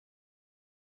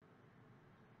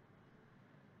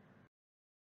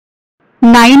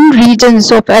9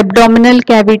 regions of abdominal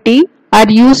cavity are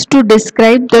used to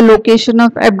describe the location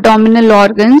of abdominal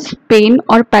organs, pain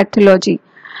or pathology.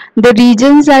 The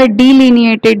regions are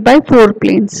delineated by 4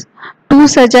 planes. 2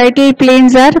 sagittal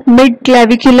planes are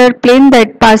mid-clavicular plane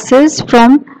that passes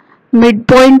from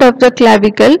midpoint of the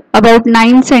clavicle about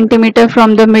 9 cm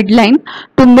from the midline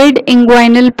to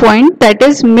mid-inguinal point, that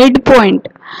is midpoint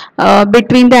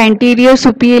between the anterior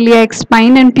suprailiac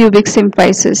spine and pubic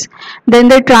symphysis. Then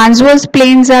the transverse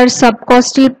planes are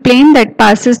subcostal plane that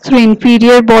passes through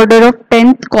inferior border of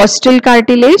 10th costal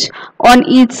cartilage on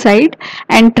each side,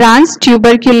 and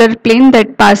transtubercular plane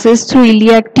that passes through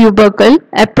iliac tubercle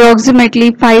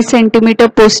approximately 5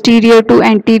 cm posterior to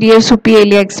anterior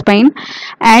suprailiac spine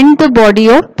and the body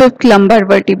of 5th lumbar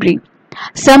vertebrae.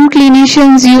 Some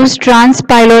clinicians use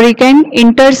transpyloric and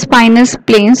interspinous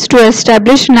planes to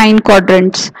establish 9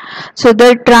 quadrants. So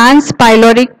the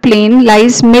transpyloric plane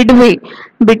lies midway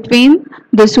between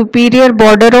the superior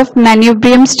border of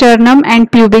manubrium sternum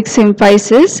and pubic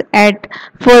symphysis at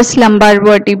first lumbar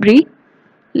vertebrae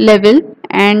level,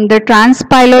 and the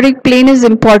transpyloric plane is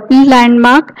important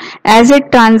landmark as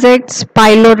it transects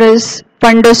pylorus,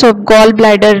 fundus of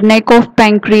gallbladder, neck of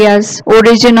pancreas,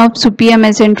 origin of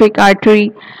supramesenteric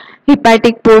artery,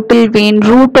 hepatic portal vein,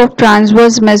 root of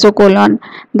transverse mesocolon,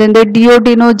 then the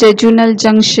duodenojejunal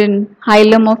junction,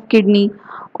 hilum of kidney,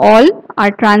 all are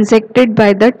transected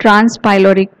by the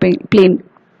transpyloric plane.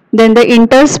 Then the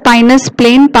interspinous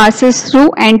plane passes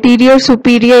through anterior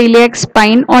superior iliac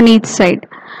spine on each side.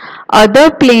 Other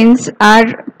planes are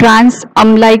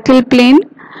transumbilical plane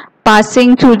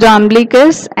passing through the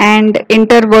umbilicus and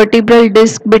intervertebral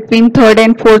disc between third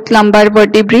and fourth lumbar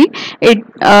vertebrae. It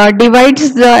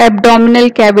divides the abdominal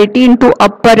cavity into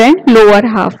upper and lower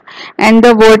half, and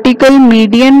the vertical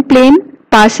median plane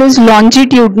passes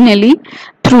longitudinally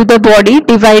through the body,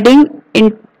 dividing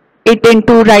it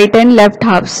into right and left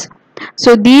halves.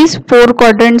 So these 4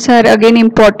 quadrants are again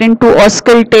important to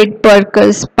auscultate,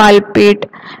 percuss, palpate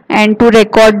and to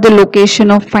record the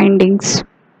location of findings.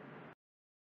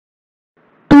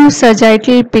 2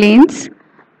 sagittal planes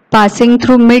passing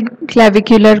through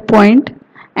mid-clavicular point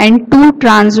and 2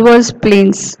 transverse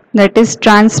planes, that is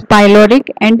transpyloric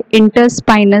and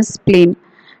interspinous plane,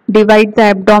 divide the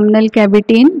abdominal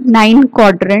cavity in 9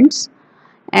 quadrants,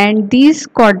 and these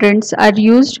quadrants are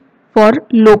used for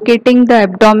locating the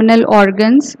abdominal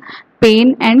organs,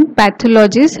 pain and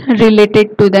pathologies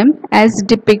related to them as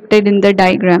depicted in the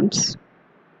diagrams.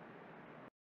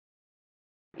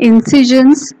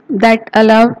 Incisions that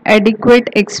allow adequate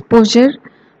exposure,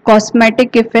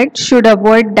 cosmetic effect, should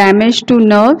avoid damage to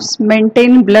nerves,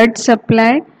 maintain blood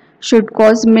supply, should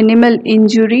cause minimal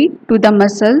injury to the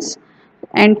muscles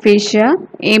and fascia,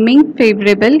 aiming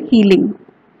favorable healing.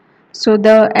 So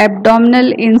the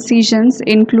abdominal incisions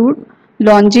include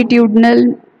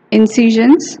longitudinal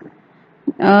incisions,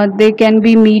 they can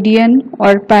be median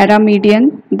or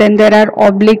paramedian, then there are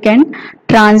oblique and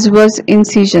transverse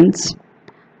incisions.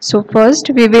 So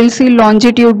first we will see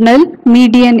longitudinal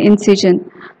median incision.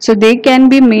 So they can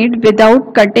be made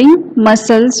without cutting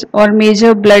muscles or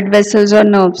major blood vessels or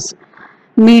nerves.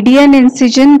 Median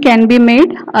incision can be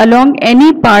made along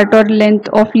any part or length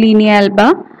of linea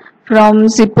alba from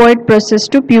xiphoid process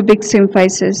to pubic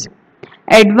symphysis.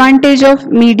 Advantage of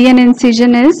median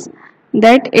incision is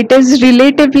that it is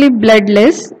relatively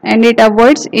bloodless and it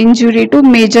avoids injury to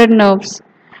major nerves.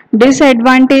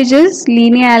 Disadvantage is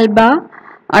linea alba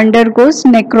undergoes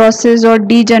necrosis or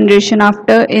degeneration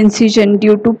after incision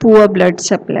due to poor blood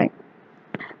supply.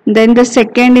 Then the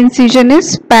second incision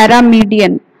is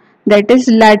paramedian, that is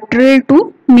lateral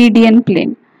to median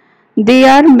plane. They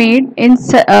are made in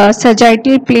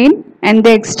sagittal plane and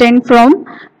they extend from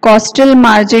costal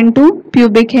margin to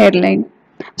pubic hairline.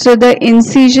 So the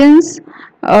incisions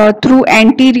through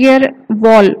anterior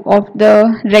wall of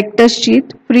the rectus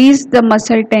sheath frees the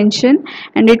muscle tension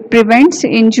and it prevents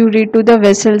injury to the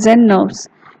vessels and nerves.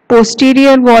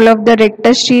 Posterior wall of the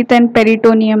rectus sheath and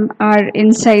peritoneum are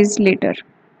incised later.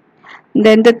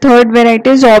 Then the third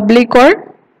variety is oblique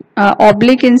or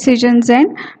oblique incisions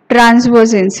and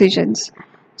transverse incisions.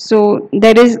 So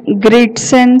there is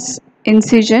Gritson's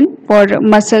incision for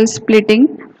muscle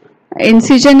splitting.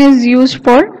 Incision is used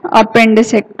for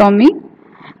appendectomy.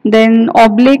 Then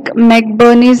oblique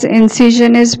McBurney's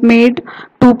incision is made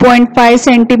 2.5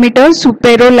 cm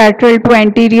superolateral to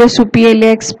anterior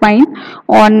suprailiac spine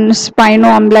on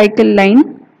spino-umbilical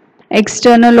line.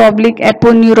 External oblique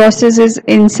aponeurosis is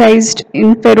incised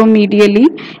inferomedially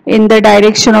in the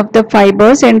direction of the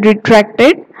fibers and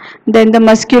retracted. Then the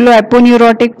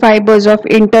musculo-aponeurotic fibers of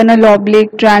internal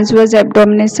oblique transverse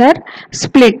abdominis are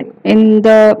split in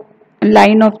the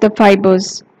line of the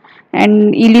fibers,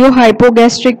 and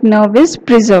iliohypogastric nerve is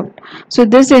preserved. So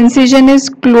this incision is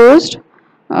closed,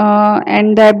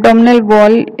 and the abdominal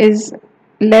wall is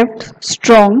left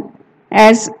strong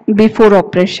as before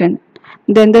operation.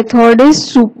 Then the third is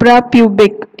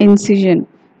suprapubic incision.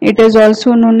 It is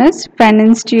also known as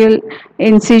phalansteal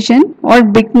incision or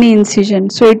Bikini incision.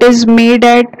 So it is made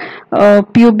at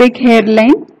pubic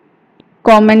hairline,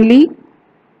 commonly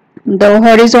the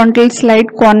horizontal slide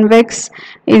convex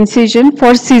incision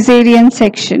for caesarean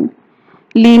section.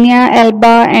 Linea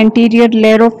alba anterior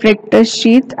layer of rectus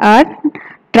sheath are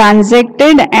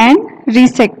transected and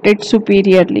resected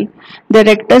superiorly. The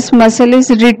rectus muscle is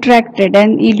retracted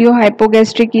and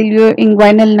iliohypogastric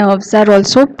ilioinguinal nerves are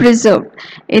also preserved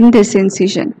in this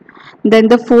incision. Then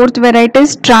the fourth variety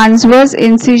is transverse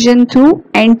incision through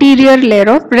anterior layer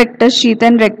of rectus sheath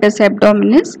and rectus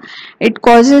abdominis. It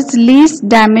causes least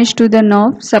damage to the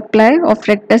nerve supply of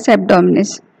rectus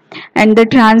abdominis, and the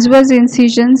transverse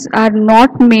incisions are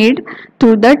not made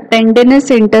through the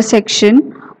tendinous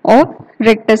intersection of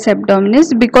rectus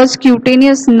abdominis because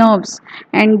cutaneous nerves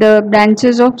and the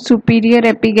branches of superior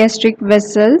epigastric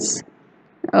vessels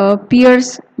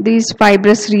pierce these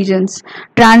fibrous regions.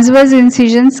 Transverse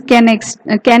incisions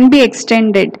can be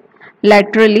extended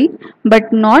laterally but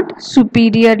not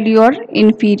superiorly or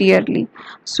inferiorly.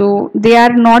 So they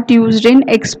are not used in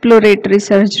exploratory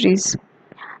surgeries.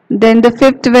 Then the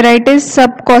fifth variety is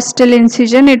subcostal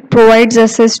incision. It provides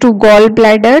access to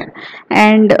gallbladder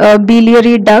and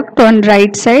biliary duct on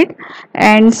right side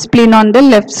and spleen on the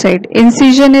left side.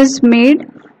 Incision is made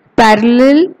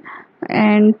parallel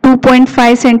and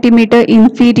 2.5 centimeter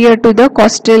inferior to the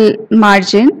costal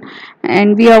margin,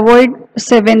 and we avoid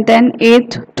 7th and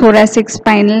 8th thoracic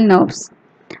spinal nerves.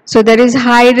 So there is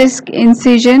high risk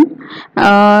incision.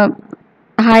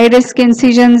 High risk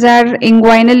incisions are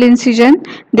inguinal incision.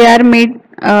 They are made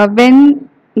when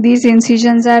these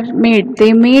incisions are made,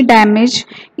 they may damage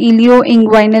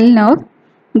ilioinguinal nerve.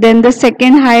 Then the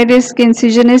second high risk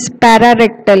incision is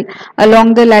pararectal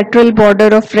along the lateral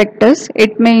border of rectus.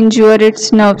 It may injure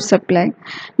its nerve supply.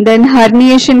 Then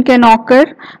herniation can occur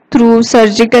through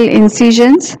surgical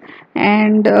incisions,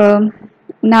 and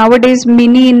nowadays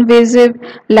mini invasive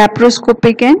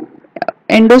laparoscopic and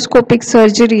endoscopic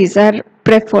surgeries are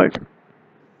preferred.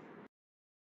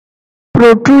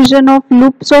 Protrusion of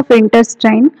loops of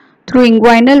intestine through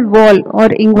inguinal wall or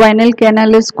inguinal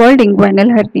canal is called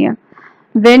inguinal hernia.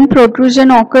 When protrusion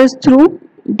occurs through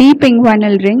deep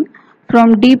inguinal ring,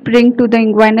 from deep ring to the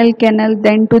inguinal canal,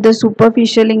 then to the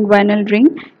superficial inguinal ring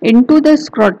into the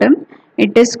scrotum,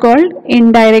 it is called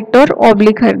indirect or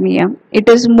oblique hernia. It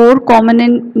is more common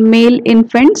in male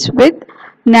infants with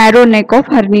narrow neck of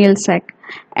hernial sac.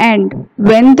 And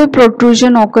when the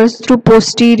protrusion occurs through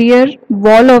posterior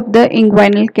wall of the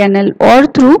inguinal canal or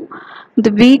through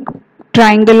the weak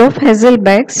triangle of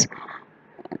Hazelbach's,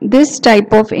 this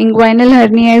type of inguinal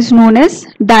hernia is known as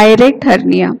direct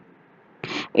hernia.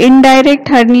 Indirect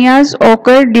hernias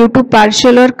occur due to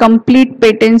partial or complete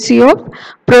patency of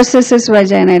processus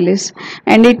vaginalis,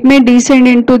 and it may descend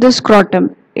into the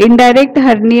scrotum. Indirect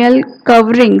hernial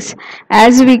coverings,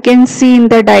 as we can see in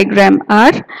the diagram,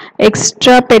 are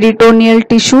extraperitoneal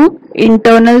tissue,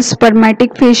 internal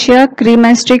spermatic fascia,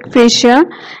 cremasteric fascia,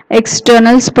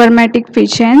 external spermatic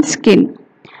fascia, and skin.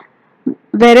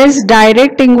 Whereas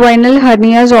direct inguinal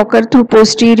hernias occur through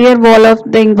posterior wall of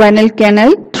the inguinal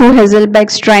canal through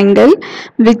Hazelbach's triangle,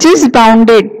 which is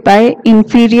bounded by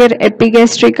inferior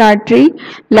epigastric artery,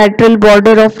 lateral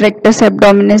border of rectus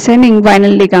abdominis, and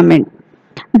inguinal ligament.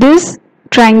 This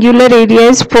triangular area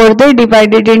is further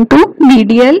divided into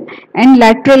medial and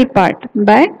lateral part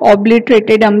by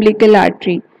obliterated umbilical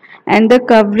artery, and the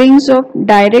coverings of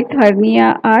direct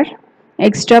hernia are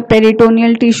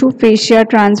extraperitoneal tissue, fascia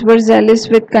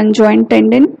transversalis with conjoint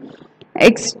tendon,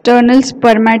 external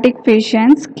spermatic fascia,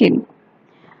 and skin.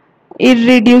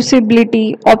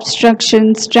 Irreducibility,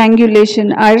 obstruction,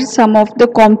 strangulation are some of the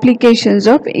complications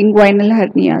of inguinal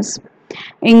hernias.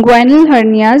 Inguinal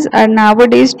hernias are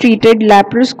nowadays treated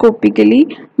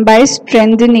laparoscopically by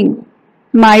strengthening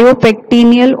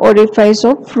myopectineal orifice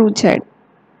of Frucht's head,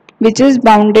 which is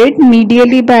bounded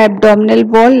medially by abdominal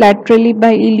wall, laterally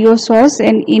by iliopsoas,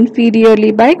 and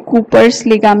inferiorly by Cooper's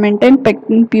ligament and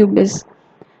pecten pubis.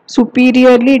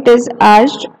 Superiorly, it is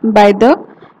arched by the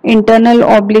internal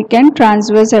oblique and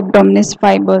transverse abdominis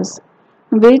fibers,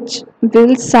 which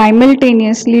will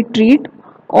simultaneously treat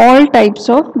all types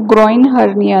of groin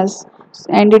hernias,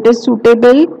 and it is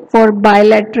suitable for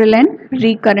bilateral and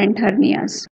recurrent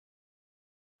hernias.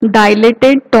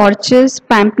 Dilated tortuous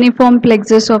pampiniform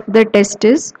plexus of the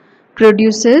testis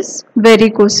produces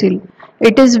varicocele.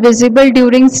 It is visible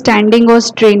during standing or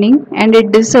straining, and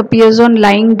it disappears on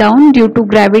lying down due to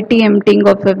gravity emptying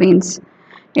of the veins.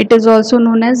 It is also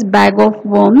known as bag of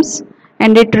worms,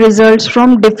 and it results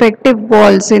from defective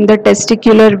walls in the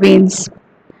testicular veins.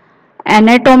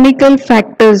 Anatomical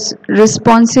factors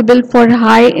responsible for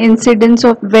high incidence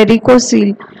of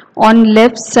varicocele on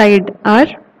left side are: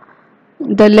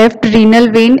 the left renal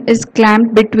vein is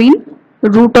clamped between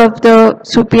root of the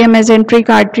superior mesenteric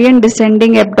artery and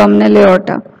descending abdominal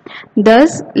aorta.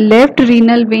 Thus, left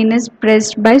renal vein is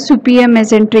pressed by superior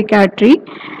mesenteric artery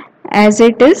as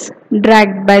it is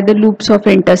dragged by the loops of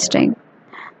intestine.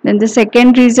 Then the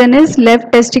second reason is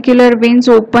left testicular veins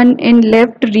open in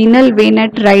left renal vein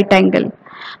at right angle.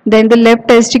 Then the left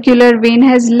testicular vein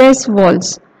has less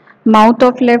walls. Mouth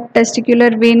of left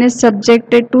testicular vein is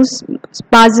subjected to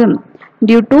spasm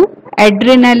due to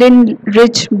adrenaline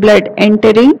rich blood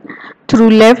entering through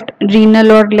left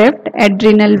renal or left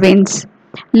adrenal veins.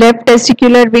 Left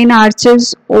testicular vein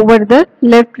arches over the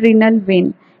left renal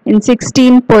vein in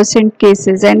 16%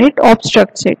 cases and it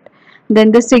obstructs it.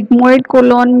 Then the sigmoid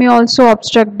colon may also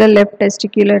obstruct the left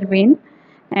testicular vein,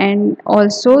 and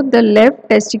also the left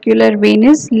testicular vein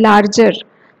is larger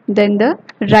than the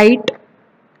right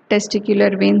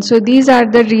testicular vein. So these are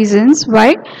the reasons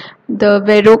why the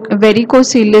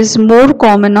varicocele is more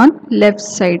common on left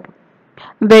side.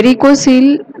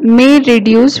 Varicocele may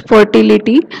reduce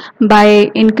fertility by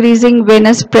increasing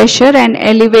venous pressure and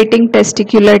elevating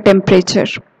testicular temperature.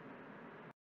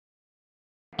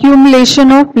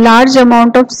 Accumulation of large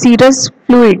amount of serous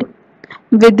fluid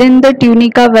within the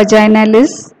tunica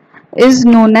vaginalis is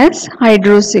known as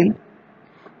hydrocele.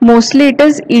 Mostly it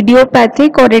is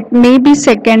idiopathic or it may be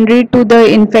secondary to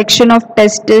the infection of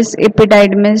testis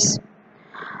epididymis.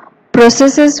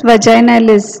 Processus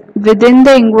vaginalis within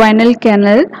the inguinal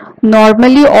canal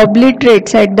normally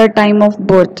obliterates at the time of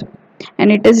birth,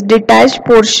 and it is detached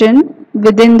portion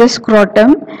within the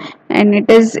scrotum, and it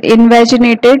is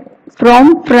invaginated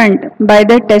from front by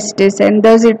the testis, and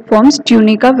thus it forms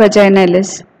tunica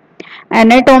vaginalis.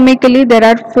 Anatomically there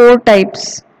are four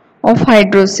types of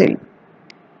hydrocele.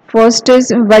 First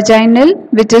is vaginal,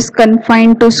 which is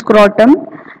confined to scrotum.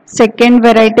 Second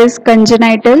variety is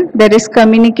congenital. There is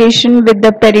communication with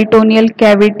the peritoneal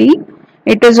cavity.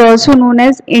 It is also known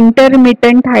as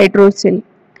intermittent hydrocele.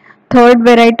 Third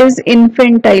variety is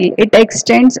infantile. It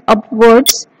extends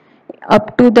upwards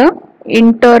up to the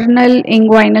internal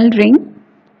inguinal ring,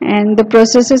 and the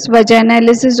processus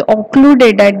vaginalis is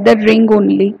occluded at the ring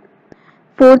only.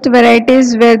 Fourth variety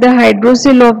is where the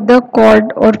hydrocele of the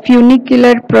cord or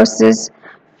funicular process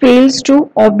fails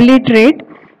to obliterate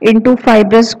into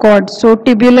fibrous cord. So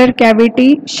tubular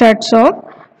cavity shuts off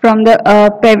from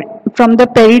the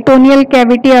peritoneal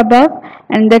cavity above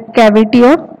and the cavity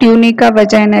of tunica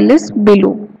vaginalis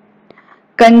below.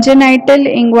 Congenital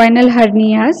inguinal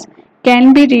hernias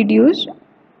can be reduced,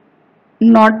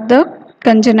 not the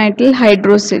congenital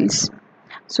hydroceles.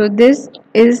 So this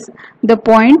is the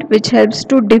point which helps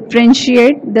to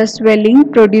differentiate the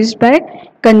swelling produced by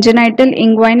congenital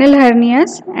inguinal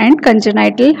hernias and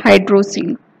congenital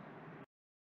hydrocele.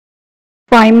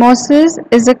 Phimosis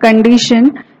is a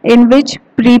condition in which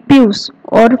prepuce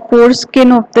or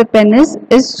foreskin of the penis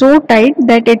is so tight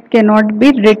that it cannot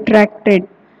be retracted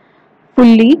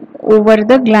fully over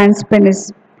the glans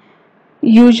penis.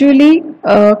 Usually,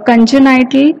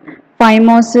 congenital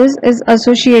phimosis is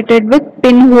associated with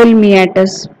pinhole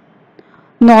meatus.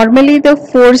 Normally, the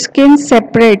foreskin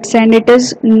separates and it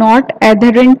is not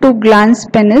adherent to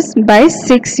glans penis by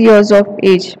 6 years of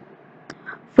age.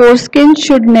 Foreskin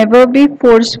should never be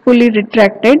forcefully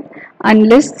retracted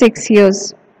unless 6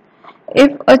 years.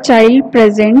 If a child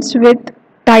presents with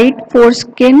tight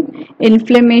foreskin,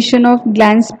 inflammation of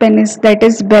glans penis, that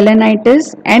is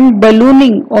balanitis, and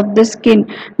ballooning of the skin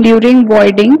during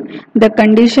voiding, the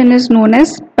condition is known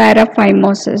as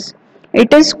paraphimosis.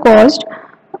 It is caused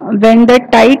when the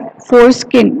tight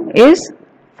foreskin is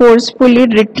forcefully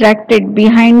retracted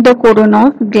behind the corona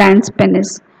of glans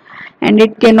penis and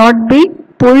it cannot be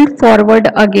pulled forward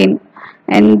again,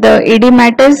 and the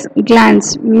edematous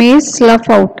glands may slough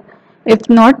out if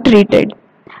not treated.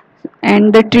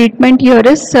 And the treatment here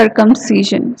is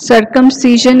circumcision.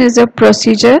 Circumcision is a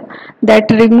procedure that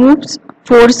removes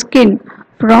foreskin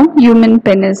from human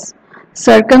penis.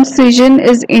 Circumcision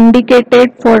is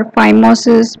indicated for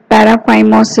phimosis,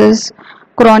 paraphimosis,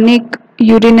 chronic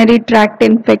urinary tract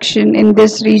infection in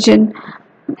this region,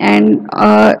 and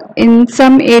in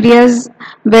some areas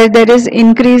where there is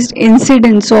increased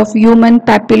incidence of human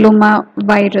papilloma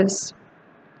virus,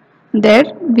 there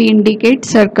we indicate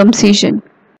circumcision.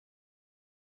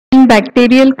 When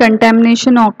bacterial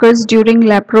contamination occurs during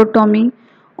laparotomy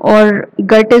or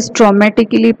gut is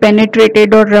traumatically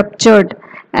penetrated or ruptured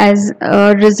as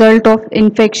a result of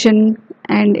infection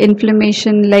and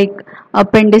inflammation like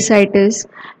appendicitis,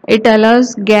 it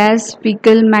allows gas,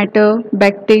 fecal matter,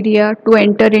 bacteria to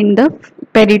enter in the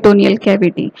peritoneal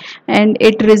cavity and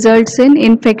it results in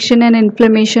infection and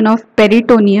inflammation of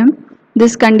peritoneum.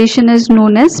 This condition is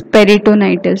known as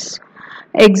peritonitis.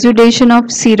 Exudation of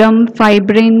serum,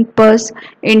 fibrin, pus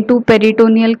into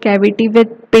peritoneal cavity with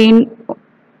pain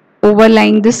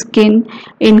overlying the skin,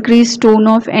 increased tone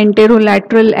of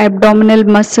anterolateral abdominal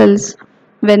muscles.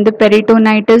 When the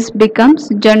peritonitis becomes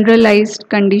generalized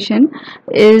condition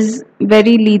is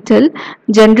very lethal.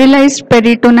 Generalized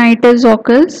peritonitis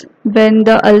occurs when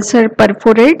the ulcer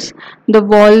perforates the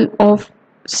wall of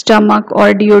stomach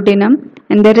or duodenum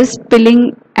and there is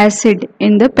spilling acid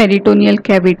in the peritoneal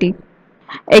cavity.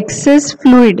 Excess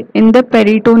fluid in the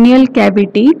peritoneal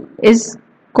cavity is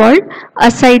called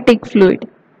ascitic fluid.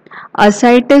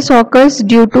 Ascites occurs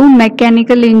due to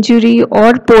mechanical injury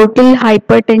or portal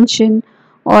hypertension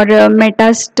or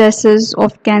metastasis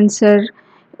of cancer,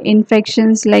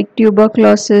 infections like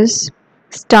tuberculosis,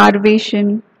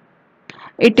 starvation.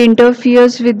 It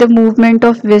interferes with the movement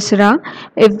of viscera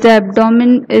if the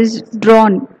abdomen is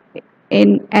drawn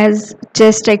in as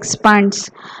chest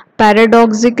expands.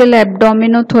 Paradoxical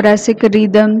abdominothoracic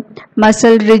rhythm,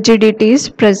 muscle rigidity is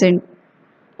present.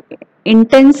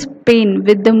 Intense pain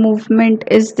with the movement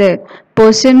is there.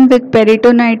 Person with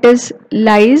peritonitis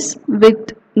lies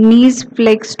with knees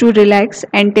flexed to relax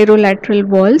anterolateral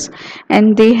walls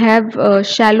and they have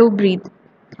shallow breath.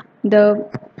 The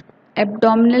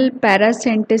abdominal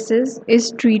paracentesis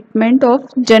is treatment of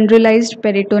generalized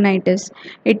peritonitis.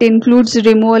 It includes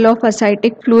removal of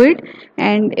ascitic fluid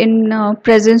and in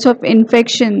presence of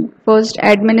infection, first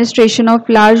administration of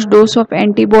large dose of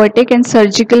antibiotic and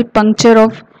surgical puncture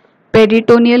of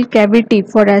peritoneal cavity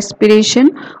for aspiration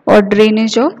or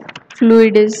drainage of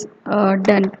fluid is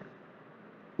done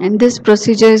and this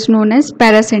procedure is known as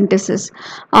paracentesis.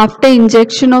 After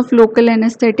injection of local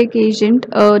anesthetic agent,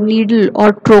 a needle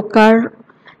or trocar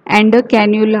and a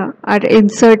cannula are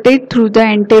inserted through the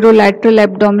anterolateral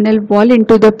abdominal wall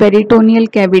into the peritoneal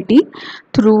cavity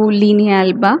through linea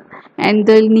alba and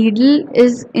the needle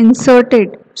is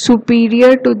inserted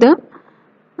superior to the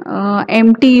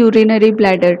empty urinary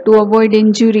bladder to avoid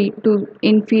injury to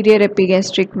inferior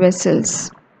epigastric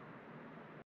vessels.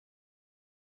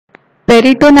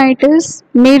 Peritonitis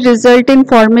may result in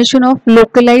formation of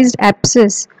localized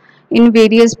abscess in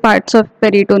various parts of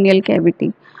peritoneal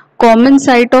cavity. Common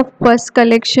site of pus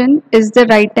collection is the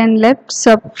right and left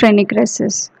subphrenic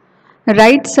recess.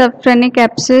 Right subphrenic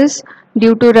abscess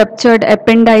due to ruptured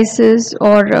appendices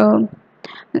or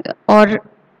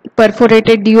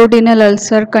perforated duodenal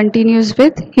ulcer continues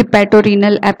with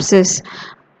hepatorenal abscess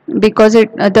because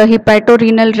the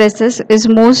hepatorenal recess is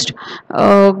most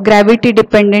gravity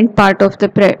dependent part of the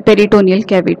peritoneal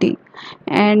cavity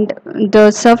and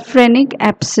the subphrenic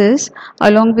abscess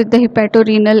along with the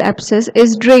hepatorenal abscess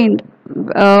is drained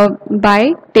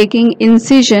by taking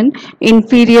incision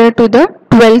inferior to the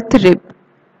 12th rib.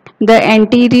 The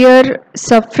anterior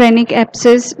subphrenic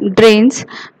abscess drains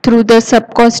through the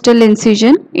subcostal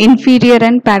incision inferior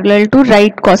and parallel to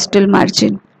right costal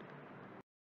margin.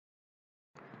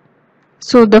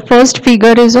 So the first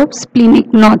figure is of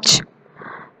splenic notch.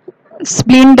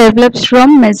 Spleen develops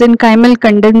from mesenchymal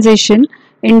condensation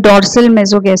in dorsal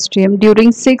mesogastrium during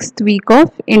 6th week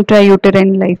of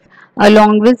intrauterine life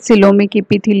along with coelomic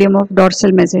epithelium of dorsal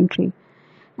mesentery.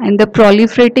 And the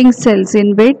proliferating cells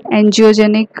invade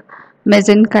angiogenic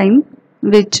mesenchyme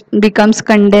which becomes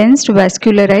condensed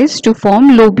vascularized to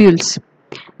form lobules.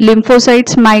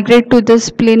 Lymphocytes migrate to the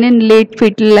spleen in late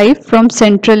fetal life from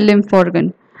central lymph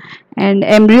organ and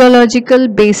embryological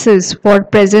basis for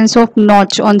presence of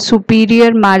notch on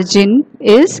superior margin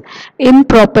is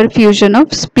improper fusion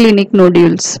of splenic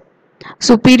nodules.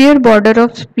 Superior border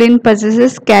of spleen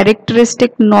possesses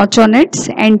characteristic notch on its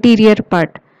anterior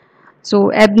part.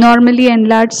 So abnormally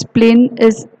enlarged spleen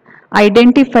is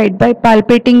identified by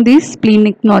palpating these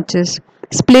splenic notches.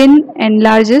 Spleen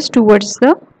enlarges towards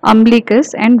the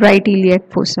umbilicus and right iliac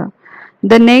fossa.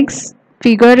 The next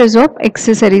figure is of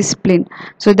accessory spleen.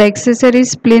 So the accessory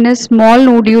spleen is small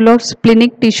nodule of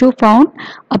splenic tissue found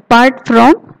apart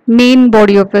from main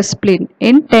body of the spleen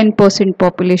in 10%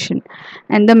 population.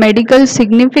 And the medical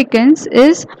significance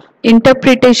is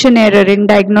interpretation error in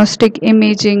diagnostic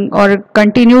imaging or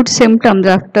continued symptoms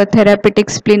after therapeutic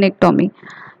splenectomy.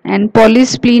 And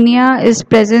polysplenia is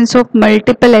presence of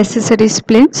multiple accessory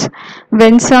spleens.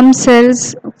 When some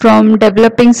cells from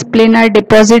developing spleen are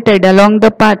deposited along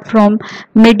the path from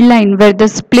midline where the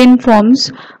spleen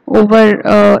forms over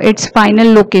its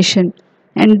final location,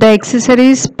 and the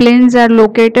accessory spleens are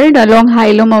located along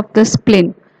hilum of the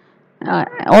spleen.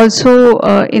 Also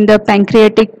in the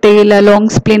pancreatic tail along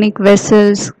splenic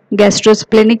vessels,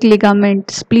 gastrosplenic ligament,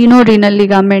 splenorenal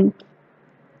ligament.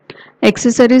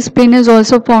 Accessory spleen is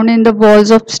also found in the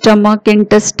walls of stomach,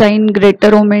 intestine,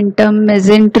 greater omentum,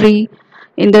 mesentery,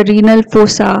 in the renal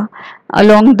fossa,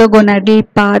 along the gonadal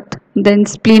path. Then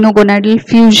splenogonadal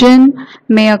fusion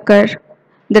may occur.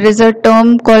 There is a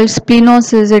term called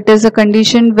splenosis. It is a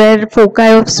condition where foci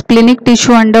of splenic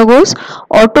tissue undergoes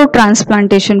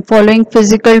autotransplantation following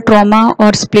physical trauma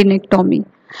or splenectomy.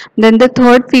 Then the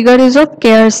third figure is of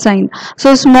Kehr's sign.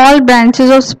 So small branches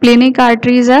of splenic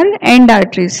arteries are end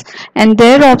arteries, and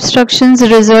their obstructions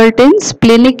result in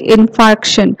splenic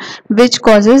infarction, which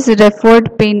causes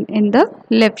referred pain in the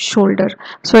left shoulder.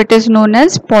 So it is known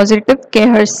as positive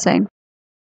Kehr's sign.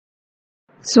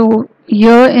 So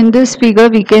here in this figure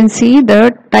we can see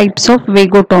the types of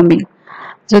vagotomy.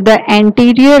 So the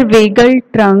anterior vagal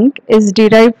trunk is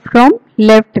derived from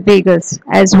left vagus,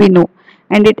 as we know,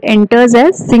 and it enters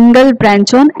as single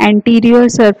branch on anterior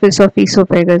surface of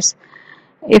esophagus.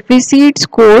 If we see its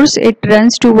course, it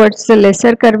runs towards the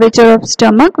lesser curvature of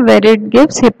stomach where it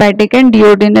gives hepatic and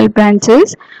duodenal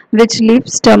branches which leave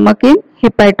stomach in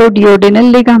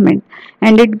hepatoduodenal ligament,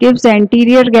 and it gives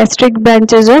anterior gastric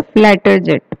branches of lateral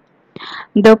jet.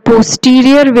 The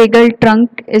posterior vagal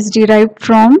trunk is derived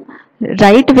from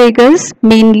right vagus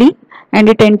mainly, and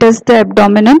it enters the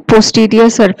abdominal posterior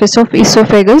surface of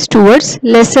esophagus towards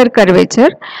lesser curvature.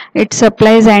 It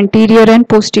supplies anterior and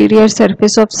posterior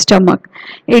surface of stomach.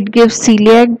 It gives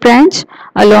celiac branch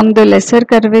along the lesser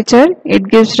curvature. It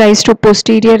gives rise to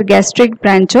posterior gastric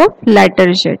branch of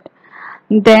lateral jet.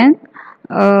 Then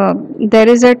there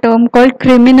is a term called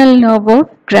criminal nerve of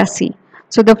Grassi.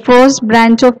 So the first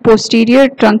branch of posterior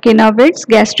trunk innervates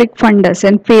gastric fundus,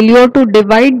 and failure to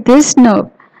divide this nerve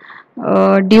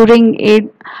during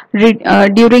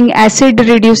acid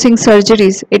reducing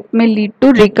surgeries, it may lead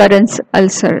to recurrence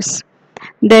ulcers.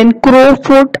 Then crow's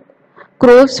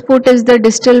foot is the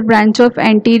distal branch of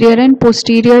anterior and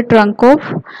posterior trunk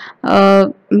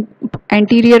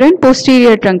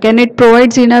and it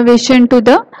provides innervation to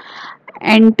the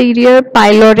anterior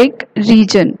pyloric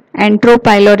region,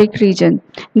 antropyloric region.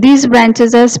 These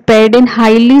branches are spared in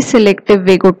highly selective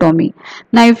vagotomy.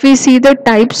 Now if we see the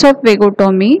types of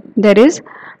vagotomy, there is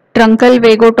truncal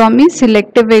vagotomy,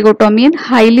 selective vagotomy, and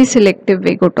highly selective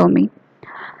vagotomy.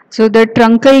 So the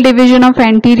truncal division of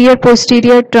anterior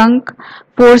posterior trunk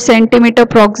 4 cm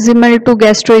proximal to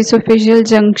gastroesophageal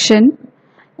junction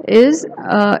is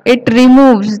it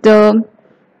removes the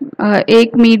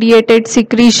egg mediated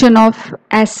secretion of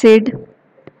acid,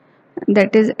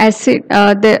 that is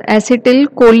the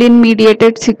acetylcholine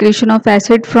mediated secretion of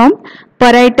acid from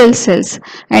parietal cells,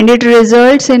 and it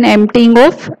results in emptying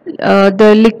of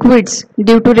the liquids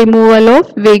due to removal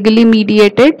of vagally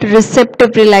mediated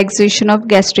receptive relaxation of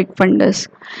gastric fundus,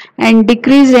 and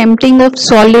decreased emptying of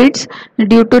solids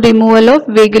due to removal of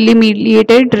vagally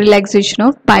mediated relaxation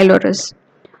of pylorus.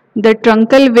 The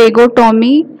truncal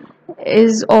vagotomy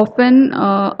is often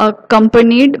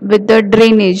accompanied with the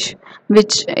drainage,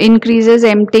 which increases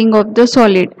emptying of the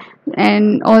solid,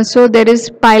 and also there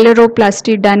is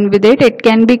pyloroplasty done with it. It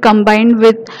can be combined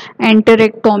with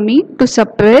enterectomy to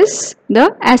suppress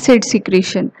the acid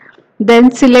secretion.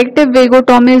 Then selective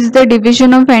vagotomy is the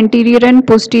division of anterior and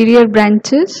posterior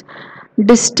branches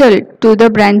distal to the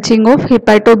branching of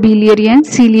hepatobiliary and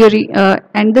ciliary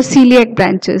and the celiac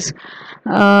branches.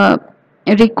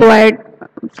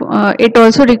 It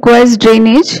also requires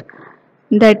drainage,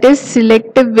 that is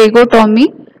selective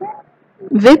vagotomy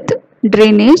with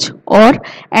drainage or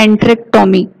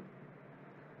enterectomy.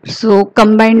 So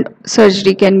combined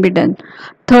surgery can be done.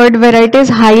 Third variety is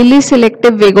highly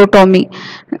selective vagotomy.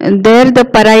 There the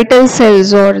parietal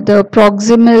cells or the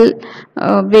proximal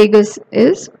vagus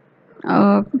is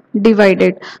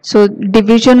divided. So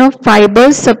division of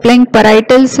fibers supplying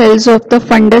parietal cells of the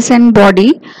fundus and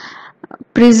body,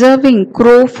 preserving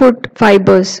crowfoot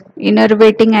fibers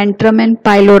innervating antrum and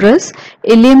pylorus,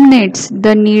 eliminates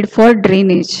the need for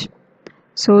drainage.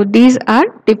 So these are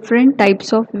different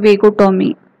types of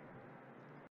vagotomy.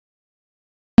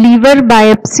 Liver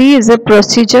biopsy is a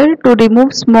procedure to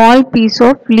remove small piece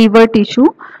of liver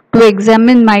tissue to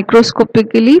examine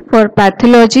microscopically for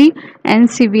pathology and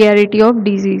severity of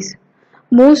disease.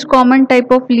 Most common type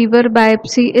of liver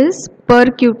biopsy is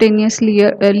percutaneous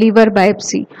liver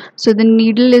biopsy. So the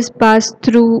needle is passed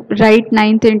through right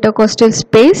ninth intercostal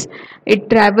space. It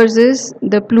traverses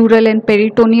the pleural and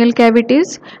peritoneal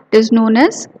cavities. It is known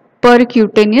as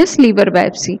percutaneous liver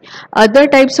biopsy. Other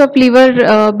types of liver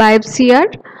biopsy are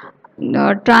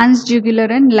transjugular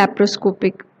and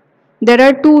laparoscopic. There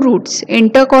are two routes,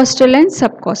 intercostal and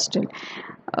subcostal.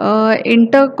 In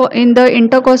the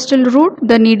intercostal route,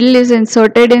 the needle is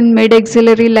inserted in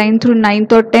mid-axillary line through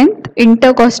 9th or 10th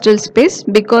intercostal space,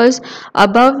 because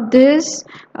above this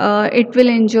it will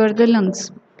injure the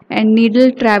lungs. And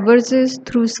needle traverses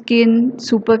through skin,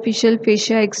 superficial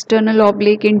fascia, external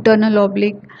oblique, internal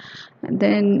oblique.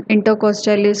 Then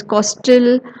intercostal is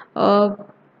costal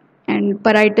and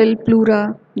parietal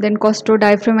pleura, then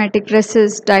costodiaphragmatic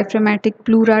recess, diaphragmatic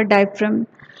pleura, diaphragm,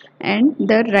 and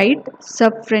the right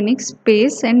subphrenic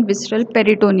space and visceral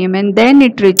peritoneum, and then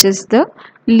it reaches the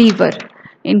liver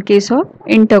in case of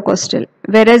intercostal.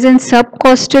 Whereas in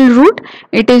subcostal route,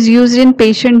 it is used in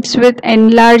patients with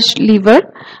enlarged liver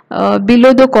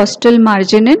below the costal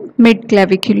margin in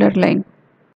mid-clavicular line.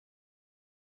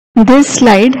 This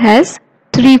slide has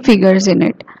three figures in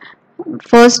it.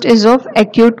 First is of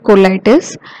acute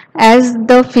colitis. As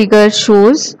the figure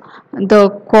shows, the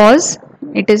cause,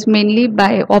 it is mainly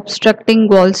by obstructing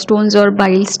gallstones or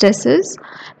bile stasis,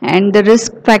 and the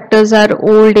risk factors are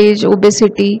old age,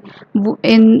 obesity.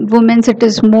 In women it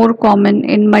is more common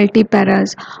in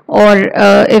multiparas, or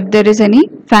if there is any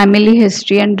family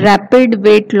history, and rapid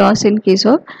weight loss in case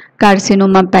of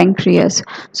carcinoma pancreas.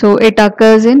 So it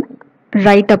occurs in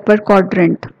right upper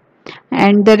quadrant.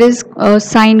 And there is a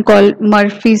sign called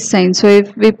Murphy's sign. So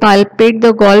if we palpate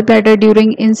the gallbladder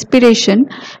during inspiration,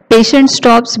 patient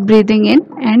stops breathing in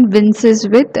and winces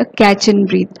with a catch and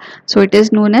breathe. So it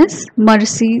is known as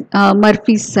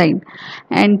Murphy's sign.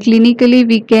 And clinically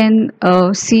we can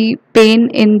see pain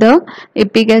in the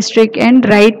epigastric and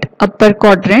right upper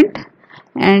quadrant,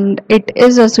 and it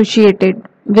is associated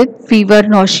with fever,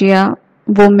 nausea,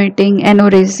 vomiting,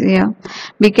 anorexia.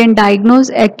 We can diagnose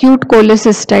acute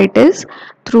cholecystitis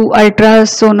through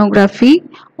ultrasonography,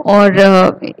 or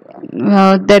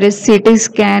there is CT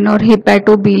scan or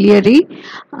hepatobiliary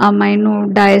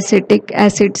aminodiacetic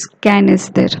acid scan is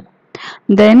there.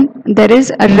 Then there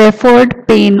is a referred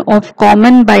pain of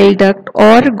common bile duct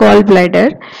or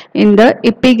gallbladder in the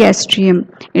epigastrium.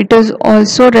 It is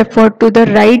also referred to the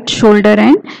right shoulder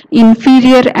and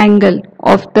inferior angle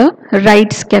of the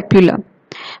right scapula.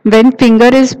 When finger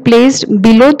is placed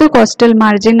below the costal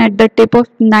margin at the tip of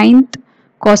ninth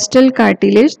costal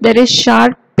cartilage, there is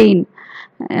sharp pain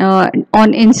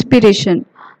on inspiration.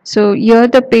 So here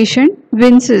the patient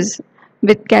winces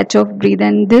with catch of breath,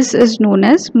 and this is known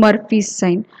as Murphy's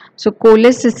sign. So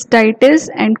cholecystitis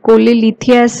and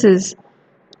cholelithiasis,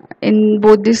 in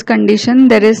both these conditions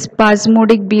there is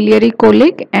spasmodic biliary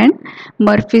colic and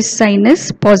Murphy's sign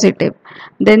is positive.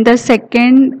 Then the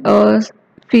second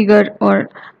figure, or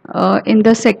in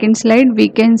the second slide, we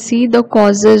can see the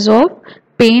causes of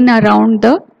pain around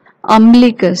the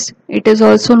umbilicus. It is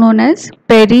also known as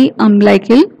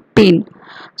periumbilical pain.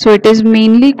 So it is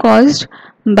mainly caused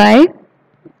by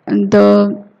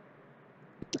the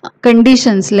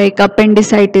conditions like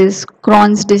appendicitis,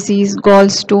 Crohn's disease,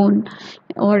 gallstone,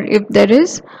 or if there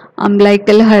is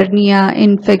umbilical hernia,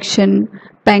 infection,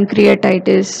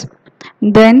 pancreatitis.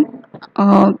 Then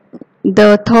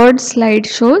the third slide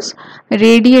shows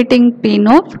radiating pain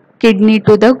of kidney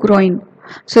to the groin.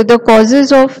 So the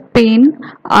causes of pain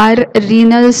are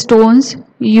renal stones,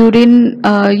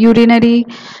 urinary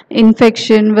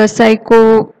infection,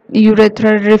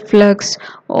 vesico-urethral reflux,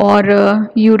 or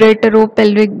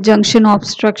ureteropelvic junction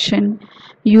obstruction,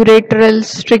 ureteral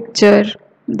stricture.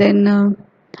 Then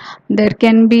there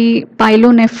can be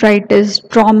pyelonephritis,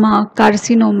 trauma,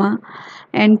 carcinoma,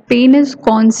 and pain is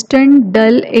constant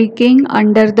dull aching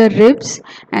under the ribs,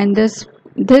 and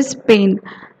this pain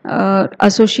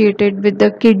associated with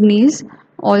the kidneys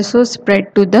also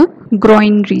spread to the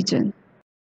groin region.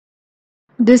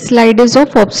 This slide is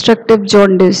of obstructive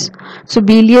jaundice. So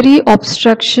biliary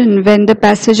obstruction, when the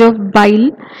passage of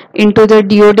bile into the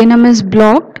duodenum is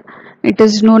blocked, it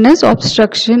is known as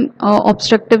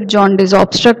obstructive jaundice.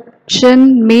 Obstruction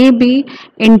may be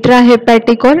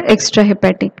intrahepatic or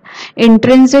extrahepatic.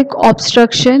 Intrinsic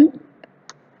obstruction,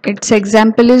 its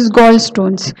example is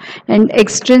gallstones, and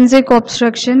extrinsic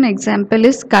obstruction example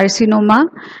is carcinoma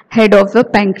head of the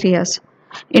pancreas.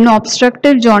 In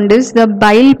obstructive jaundice, the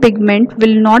bile pigment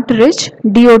will not reach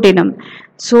duodenum,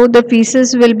 so the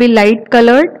feces will be light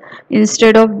colored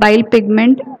instead of bile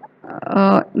pigment.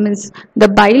 Means the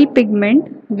bile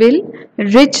pigment will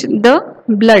reach the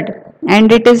blood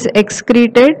and it is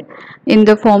excreted in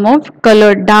the form of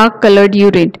dark colored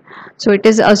urine. So it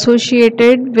is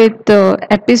associated with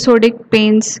episodic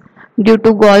pains due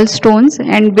to gallstones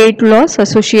and weight loss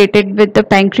associated with the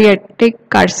pancreatic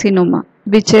carcinoma,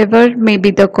 whichever may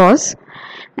be the cause.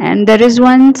 And there is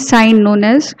one sign known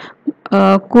as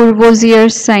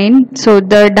Courvoisier's sign. So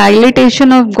the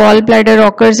dilatation of gallbladder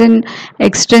occurs in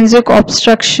extrinsic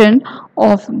obstruction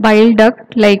of bile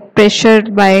duct like pressure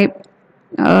by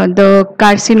the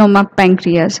carcinoma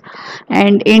pancreas,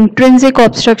 and intrinsic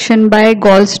obstruction by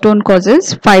gallstone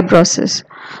causes fibrosis.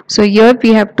 So here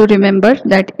we have to remember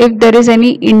that if there is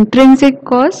any intrinsic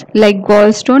cause like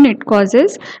gallstone, it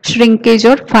causes shrinkage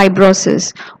or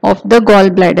fibrosis of the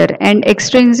gallbladder, and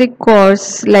extrinsic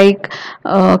cause like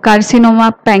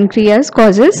carcinoma pancreas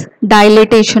causes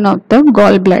dilatation of the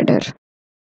gallbladder.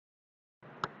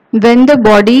 When the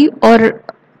body or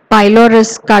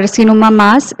pylorus carcinoma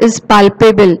mass is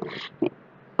palpable,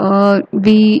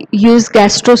 we use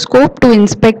gastroscope to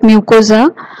inspect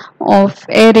mucosa of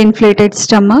air inflated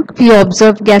stomach. We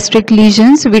observe gastric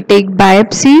lesions, we take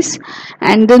biopsies,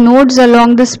 and the nodes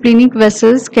along the splenic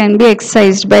vessels can be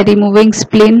excised by removing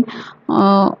spleen,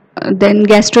 then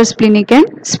gastrosplenic and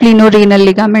splenorenal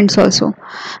ligaments also.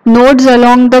 Nodes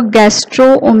along the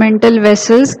gastro-omental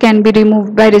vessels can be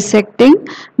removed by resecting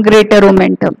greater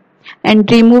omentum,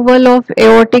 and removal of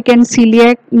aortic and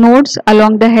celiac nodes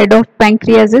along the head of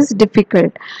pancreas is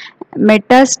difficult.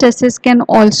 Metastasis can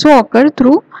also occur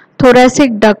through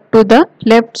thoracic duct to the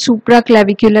left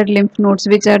supraclavicular lymph nodes,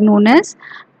 which are known as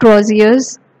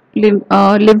Trousier's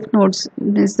lymph nodes.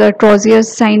 The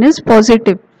Trousier's sign is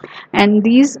positive, and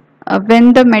these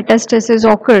when the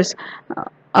metastasis occurs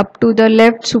up to the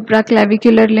left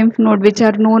supraclavicular lymph node, which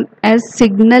are known as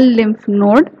signal lymph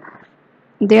node,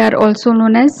 they are also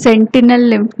known as sentinel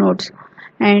lymph nodes,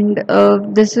 and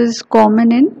this is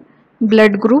common in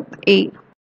blood group A.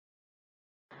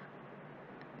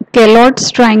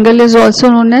 Kellogg's triangle is also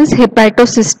known as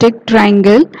hepatocystic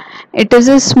triangle. It is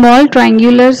a small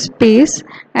triangular space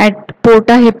at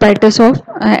porta hepatis of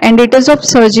and it is of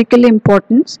surgical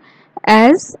importance,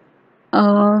 as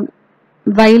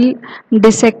while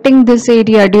dissecting this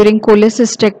area during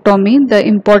cholecystectomy, the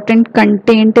important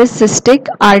content is cystic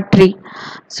artery.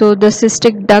 So the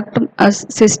cystic duct,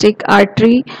 cystic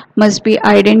artery must be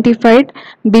identified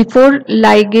before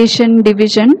ligation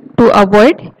division to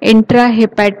avoid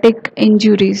intrahepatic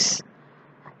injuries.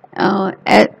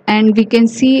 And we can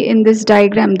see in this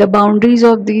diagram the boundaries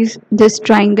of this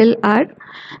triangle are,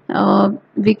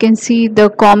 we can see the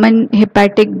common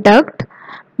hepatic duct,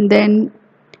 then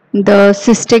the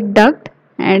cystic duct,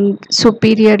 and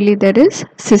superiorly there is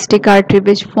cystic artery,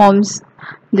 which forms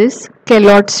this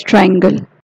Kellogg's triangle.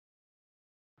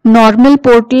 Normal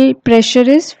portal pressure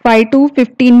is 5 to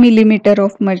 15 millimeter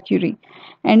of mercury,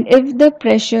 and if the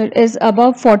pressure is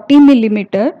above 40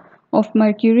 millimeter of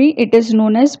mercury, it is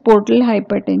known as portal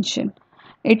hypertension.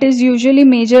 It is usually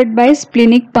measured by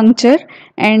splenic puncture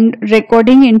and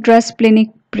recording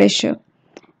intrasplenic pressure.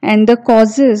 And the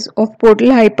causes of portal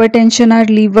hypertension are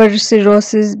liver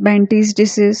cirrhosis, Banty's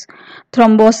disease,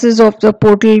 thrombosis of the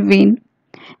portal vein.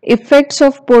 Effects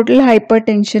of portal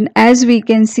hypertension, as we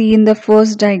can see in the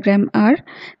first diagram, are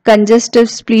congestive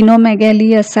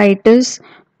splenomegaly, ascites,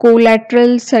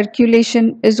 collateral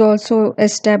circulation is also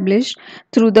established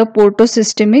through the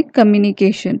portosystemic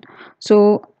communication.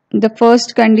 So the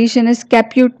first condition is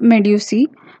caput medusae,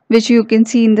 which you can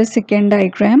see in the second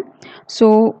diagram.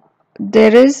 So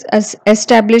there is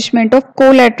establishment of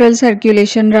collateral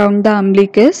circulation around the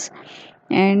umbilicus,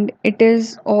 and it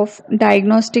is of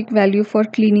diagnostic value for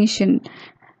clinician.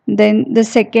 Then the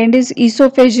second is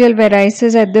esophageal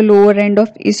varices at the lower end of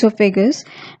esophagus,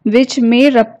 which may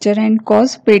rupture and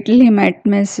cause fatal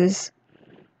hematemesis.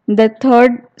 The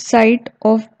third site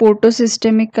of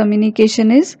portosystemic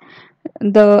communication is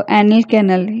the anal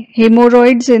canal.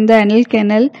 Hemorrhoids in the anal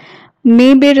canal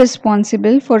may be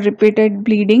responsible for repeated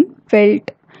bleeding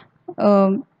felt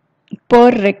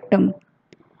per rectum,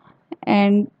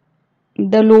 and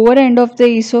the lower end of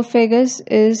the esophagus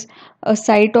is a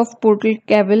site of portal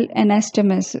cavil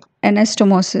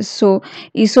anastomosis. So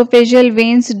esophageal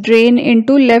veins drain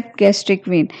into left gastric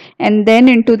vein and then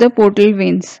into the portal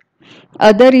veins.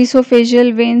 Other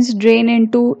esophageal veins drain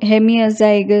into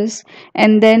hemiazygous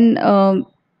and then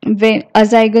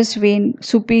azygous vein,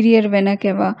 superior vena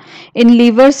cava. In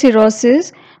liver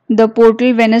cirrhosis, the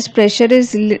portal venous pressure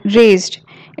is raised.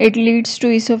 It leads to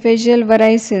esophageal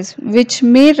varices, which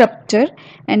may rupture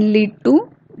and lead to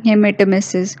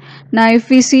hematemesis. Now, if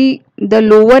we see the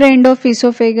lower end of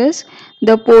esophagus,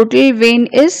 the portal vein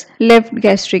is left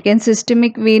gastric and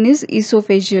systemic vein is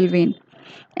esophageal vein.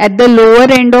 At the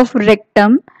lower end of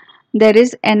rectum, there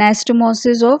is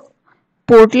anastomosis of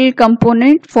portal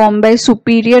component formed by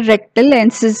superior rectal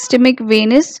and systemic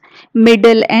venous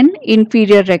middle and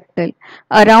inferior rectal.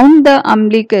 Around the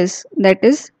umbilicus, that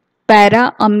is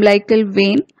para-umbilical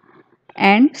vein,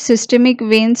 and systemic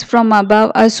veins from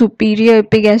above are superior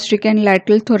epigastric and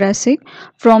lateral thoracic.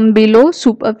 From below,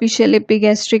 superficial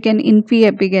epigastric and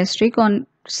infiepigastric. On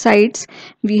sides,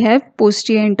 we have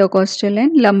posterior intercostal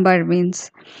and lumbar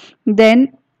veins.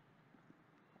 Then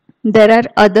there are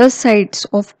other sites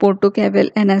of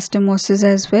portocaval anastomosis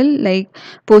as well, like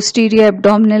posterior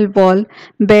abdominal wall,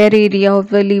 bare area of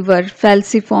the liver,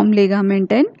 falciform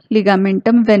ligament, and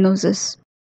ligamentum venosus.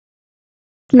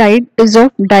 Slide is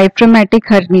of diaphragmatic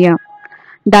hernia.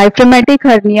 Diaphragmatic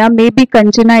hernia may be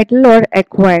congenital or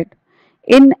acquired.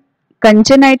 In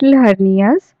congenital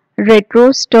hernias,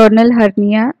 retrosternal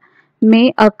hernia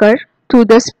may occur through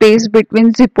the space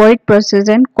between xiphoid process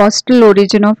and costal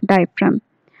origin of diaphragm,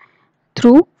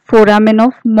 through foramen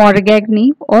of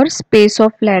Morgagni or space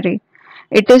of Larrey.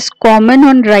 It is common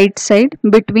on right side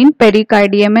between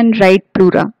pericardium and right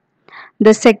pleura.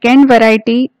 The second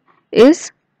variety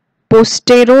is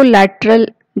posterolateral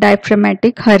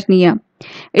diaphragmatic hernia.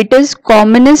 It is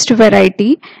commonest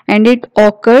variety and it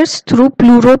occurs through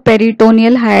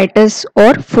pleuroperitoneal hiatus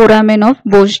or foramen of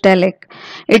Bojdelek.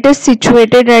 It is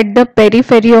situated at the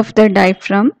periphery of the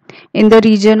diaphragm in the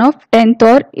region of 10th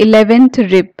or 11th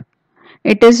rib.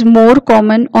 It is more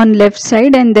common on left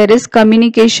side and there is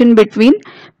communication between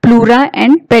pleura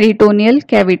and peritoneal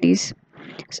cavities.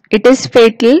 It is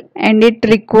fatal and it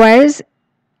requires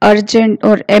urgent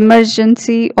or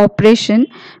emergency operation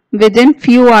within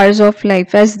few hours of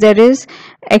life, as there is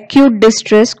acute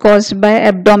distress caused by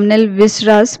abdominal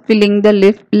viscera filling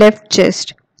the left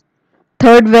chest.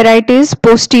 Third variety is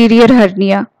posterior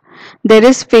hernia. There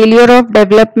is failure of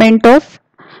development of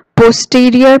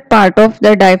posterior part of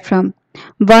the diaphragm.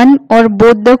 One or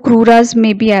both the cruras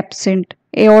may be absent.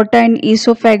 Aorta and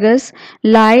esophagus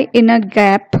lie in a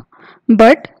gap,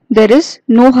 but there is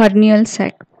no hernial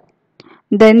sac.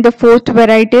 Then the fourth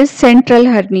variety is central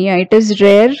hernia. It is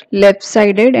rare,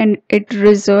 left-sided, and it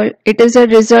is a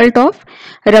result of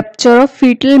rupture of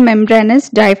fetal membranous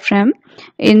diaphragm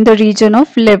in the region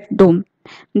of left dome.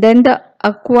 Then the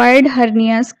acquired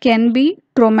hernias can be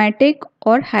traumatic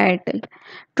or hiatal.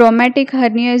 Traumatic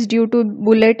hernia is due to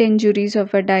bullet injuries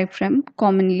of a diaphragm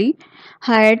commonly.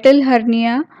 Hiatal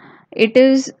hernia,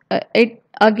 it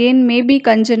again may be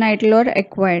congenital or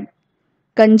acquired.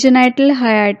 Congenital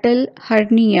hiatal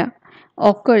hernia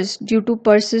occurs due to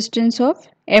persistence of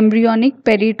embryonic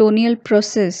peritoneal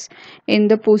process in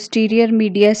the posterior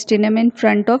mediastinum in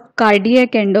front of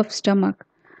cardiac end of stomach.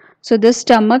 So the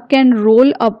stomach can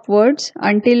roll upwards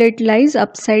until it lies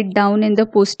upside down in the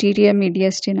posterior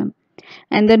mediastinum,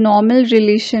 and the normal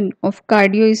relation of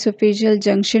cardioesophageal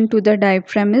junction to the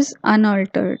diaphragm is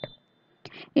unaltered.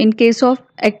 In case of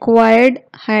acquired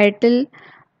hiatal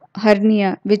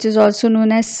hernia, which is also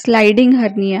known as sliding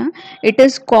hernia, it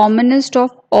is commonest of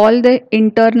all the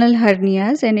internal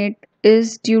hernias and it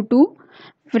is due to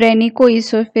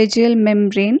phrenicoesophageal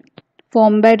membrane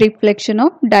formed by reflection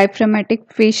of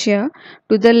diaphragmatic fascia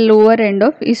to the lower end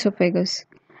of esophagus.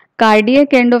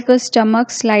 Cardiac end of the stomach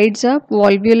slides up,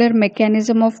 valvular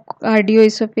mechanism of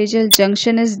cardioesophageal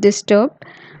junction is disturbed.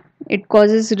 It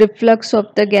causes reflux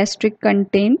of the gastric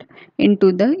content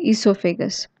into the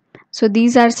esophagus. So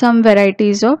these are some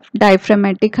varieties of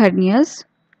diaphragmatic hernias.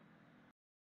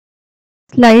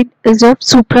 Slide is of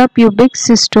suprapubic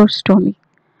cystostomy.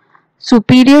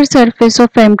 Superior surface of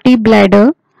empty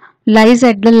bladder lies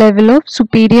at the level of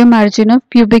superior margin of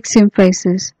pubic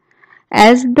symphysis.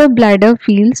 As the bladder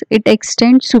fills, it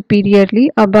extends superiorly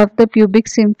above the pubic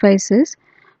symphysis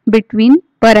between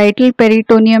parietal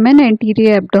peritoneum and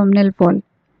anterior abdominal wall.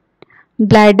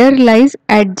 Bladder lies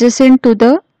adjacent to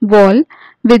the wall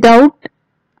without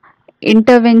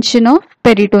intervention of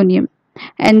peritoneum,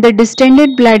 and the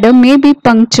distended bladder may be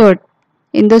punctured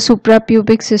in the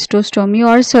suprapubic cystostomy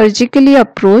or surgically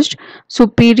approached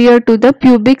superior to the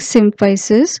pubic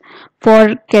symphysis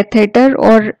for catheter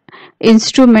or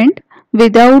instrument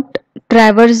without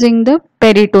traversing the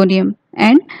peritoneum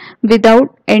and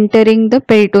without entering the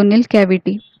peritoneal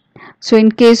cavity. So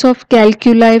in case of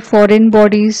calculi, foreign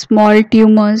bodies, small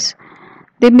tumors,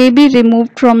 they may be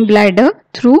removed from bladder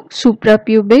through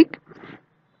suprapubic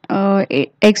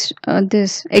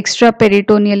this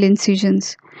extraperitoneal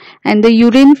incisions, and the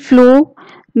urine flow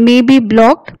may be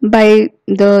blocked by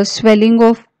the swelling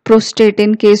of prostate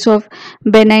in case of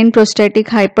benign prostatic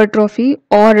hypertrophy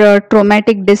or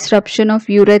traumatic disruption of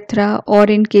urethra, or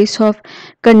in case of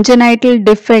congenital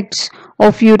defects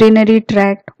of urinary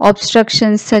tract,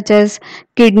 obstructions such as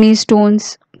kidney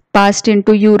stones passed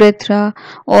into urethra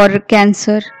or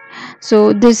cancer.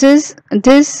 So this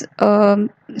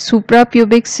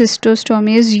suprapubic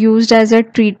cystostomy is used as a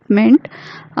treatment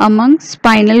among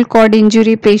spinal cord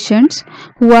injury patients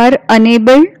who are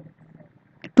unable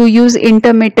to use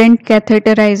intermittent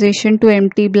catheterization to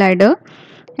empty bladder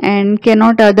and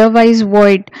cannot otherwise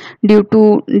void due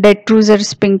to detrusor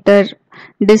sphincter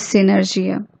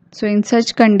dyssynergia. So in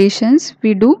such conditions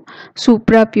we do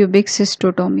suprapubic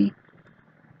cystotomy.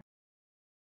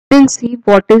 We'll see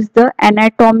what is the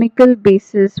anatomical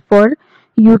basis for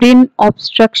urine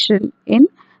obstruction in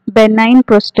benign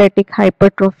prostatic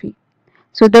hypertrophy.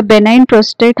 So the benign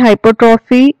prostate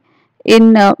hypertrophy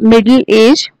in middle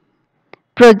age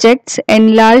projects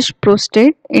enlarged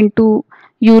prostate into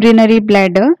urinary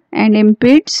bladder and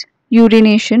impedes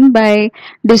urination by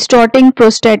distorting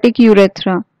prostatic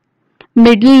urethra.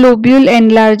 Middle lobule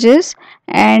enlarges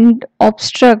and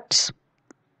obstructs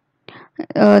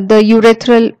the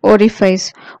urethral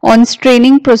orifice. On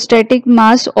straining, prostatic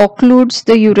mass occludes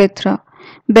the urethra.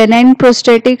 Benign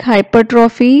prostatic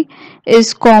hypertrophy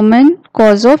is common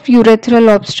cause of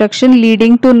urethral obstruction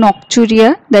leading to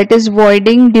nocturia, that is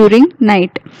voiding during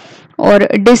night, or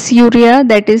dysuria,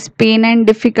 that is pain and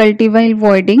difficulty while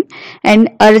voiding, and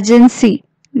urgency,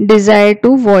 desire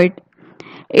to void.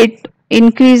 It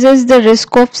increases the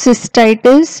risk of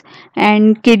cystitis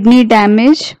and kidney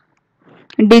damage.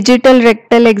 Digital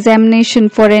rectal examination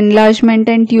for enlargement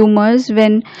and tumors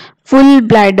when full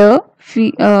bladder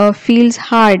feels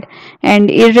hard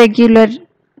and irregular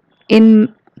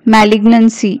in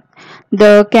malignancy.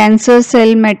 The cancer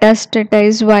cell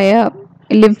metastasize via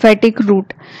lymphatic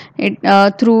route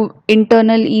through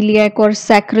internal iliac or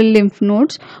sacral lymph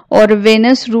nodes, or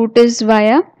venous route is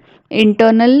via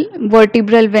internal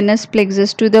vertebral venous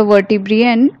plexus to the vertebrae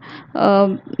and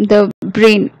the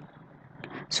brain.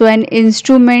 So an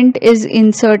instrument is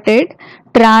inserted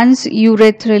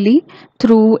transurethral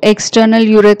through external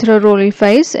urethral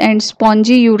orifice and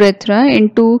spongy urethra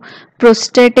into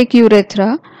prostatic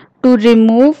urethra to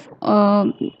remove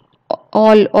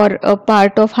all or a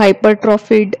part of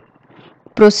hypertrophied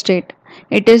prostate.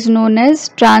 It is known as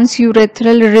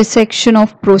transurethral resection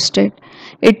of prostate.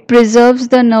 It preserves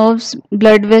the nerves,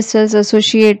 blood vessels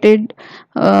associated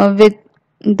with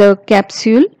the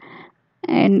capsule,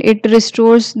 and it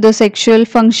restores the sexual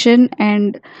function,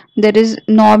 and there is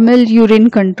normal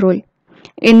urine control.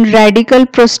 In radical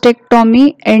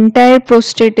prostatectomy, entire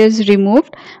prostate is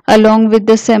removed along with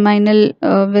the seminal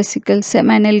vesicle,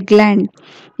 seminal gland,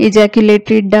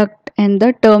 ejaculatory duct, and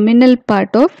the terminal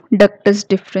part of ductus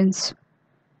deferens.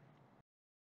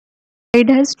 It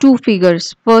has two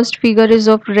figures. First figure is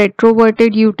of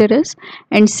retroverted uterus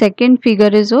and second figure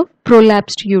is of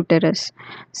prolapsed uterus.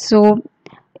 So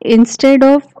instead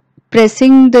of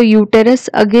pressing the uterus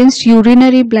against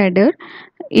urinary bladder,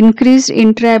 increased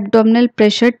intra-abdominal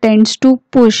pressure tends to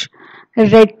push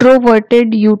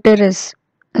retroverted uterus,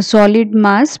 a solid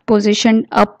mass positioned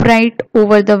upright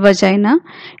over the vagina,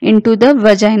 into the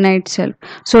vagina itself.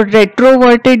 So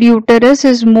retroverted uterus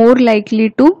is more likely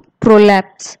to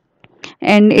prolapse,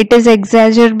 and it is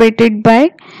exacerbated by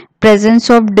presence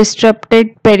of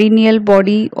disrupted perineal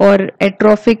body or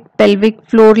atrophic pelvic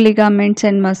floor ligaments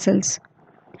and muscles.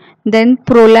 Then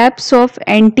prolapse of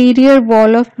anterior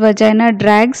wall of vagina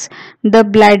drags the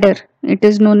bladder. It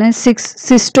is known as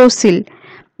cystocele,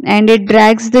 and it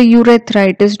drags the urethra.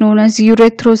 It is known as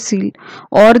urethrocoele.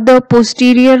 Or the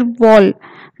posterior wall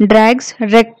drags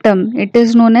rectum. It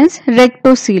is known as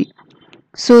rectocele.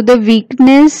 So the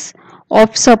weakness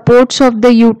of supports of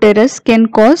the uterus can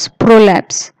cause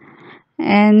prolapse.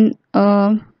 And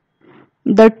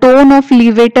the tone of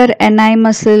levator ani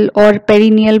muscle or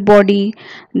perineal body,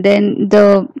 then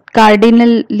the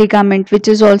cardinal ligament, which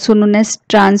is also known as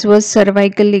transverse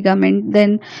cervical ligament,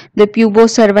 then the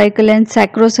pubocervical and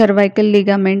sacrocervical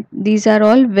ligament, these are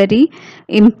all very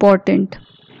important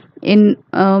in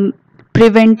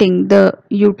preventing the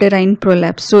uterine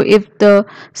prolapse. So if the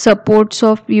supports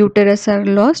of uterus are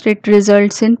lost, it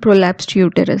results in prolapsed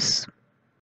uterus.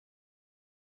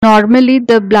 Normally,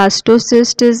 the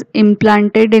blastocyst is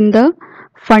implanted in the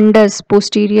fundus,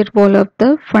 posterior wall of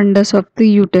the fundus of the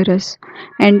uterus,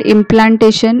 and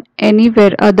implantation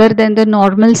anywhere other than the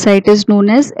normal site is known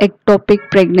as ectopic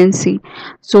pregnancy.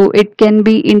 So it can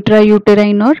be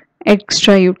intrauterine or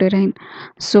extrauterine.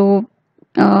 So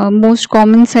most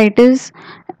common site of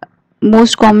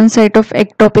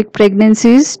ectopic pregnancy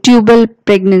is tubal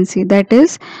pregnancy, that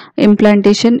is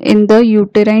implantation in the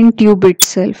uterine tube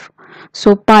itself.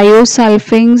 So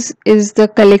pyosulfings is the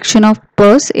collection of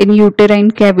pus in uterine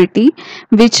cavity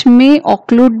which may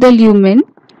occlude the lumen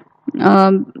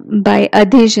by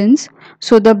adhesions.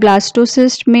 So the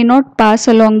blastocyst may not pass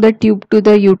along the tube to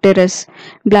the uterus.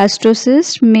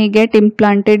 Blastocyst may get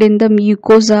implanted in the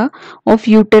mucosa of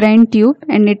uterine tube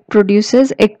and it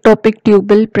produces ectopic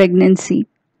tubal pregnancy.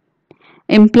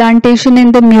 Implantation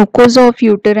in the mucosa of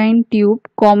uterine tube,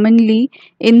 commonly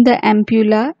in the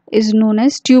ampulla, is known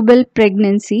as tubal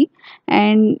pregnancy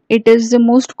and it is the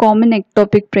most common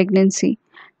ectopic pregnancy.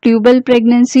 Tubal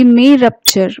pregnancy may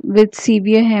rupture with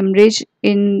severe hemorrhage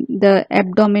in the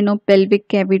abdominopelvic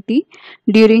cavity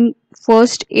during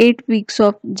first 8 weeks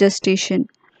of gestation.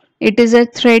 It is a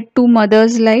threat to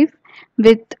mother's life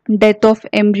with death of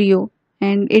embryo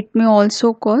and it may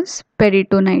also cause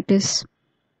peritonitis.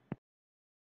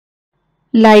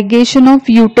 Ligation of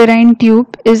uterine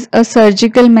tube is a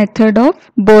surgical method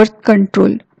of birth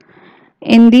control.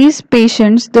 In these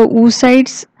patients, the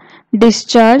oocytes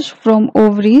discharge from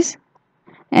ovaries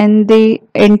and they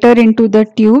enter into the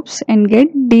tubes and get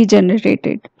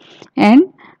degenerated.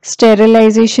 And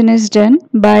sterilization is done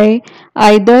by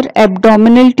either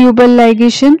abdominal tubal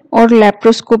ligation or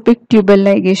laparoscopic tubal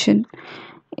ligation.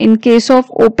 In case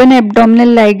of open abdominal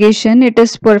ligation, it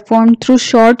is performed through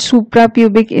short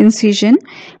suprapubic incision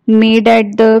made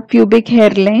at the pubic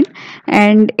hairline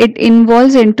and it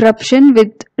involves interruption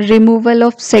with removal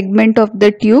of segment of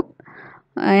the tube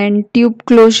and tube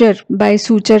closure by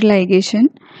suture ligation.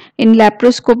 In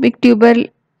laparoscopic tubal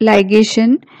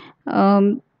ligation,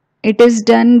 it is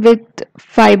done with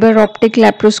fiber optic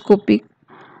laparoscopy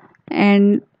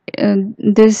and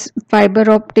this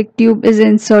fiber optic tube is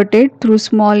inserted through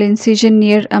small incision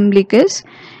near umbilicus.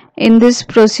 In this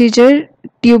procedure,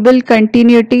 tubal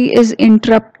continuity is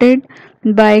interrupted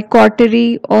by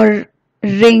cautery or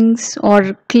rings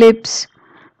or clips.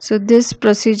 So this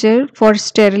procedure for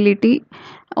sterility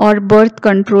or birth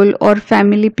control or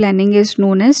family planning is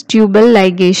known as tubal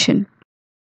ligation.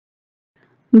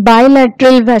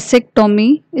 Bilateral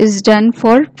vasectomy is done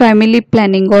for family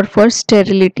planning or for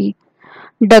sterility.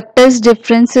 Ductus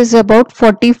deferens is about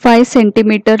 45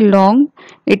 cm long.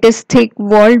 It is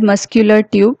thick-walled muscular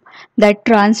tube that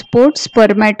transports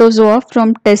spermatozoa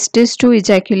from testis to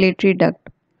ejaculatory duct.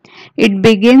 It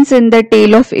begins in the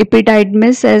tail of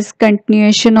epididymis as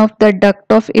continuation of the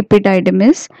duct of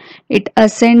epididymis. It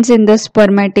ascends in the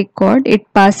spermatic cord. It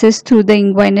passes through the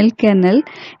inguinal canal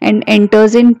and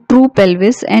enters in true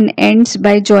pelvis and ends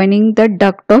by joining the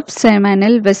duct of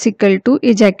seminal vesicle to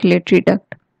ejaculatory duct.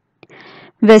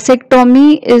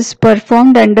 Vasectomy is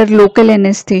performed under local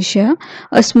anesthesia.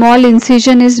 A small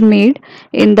incision is made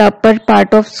in the upper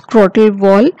part of scrotal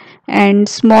wall and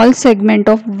small segment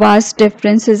of vas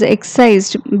deferens is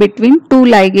excised between two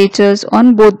ligatures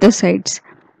on both the sides.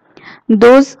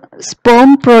 Those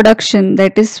sperm production,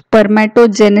 that is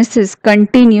spermatogenesis,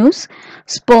 continues,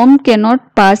 sperm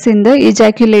cannot pass in the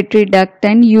ejaculatory duct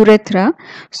and urethra,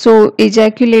 so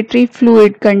ejaculatory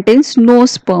fluid contains no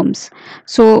sperms,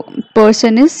 so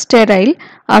person is sterile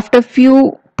after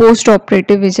few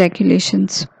post-operative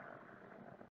ejaculations.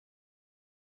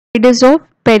 It is of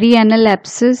perianal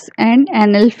abscess and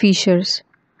anal fissures.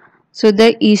 So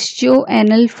the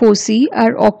ischioanal foci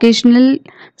are occasional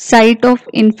site of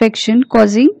infection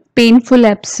causing painful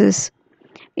abscess.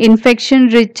 Infection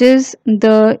reaches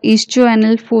the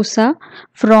ischioanal fossa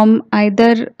from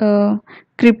either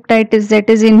cryptitis, that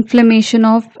is inflammation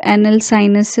of anal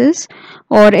sinuses,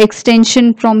 or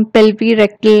extension from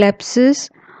pelvirectal abscess,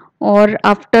 or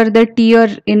after the tear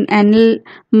in anal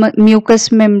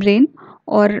mucous membrane,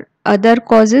 or other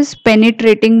causes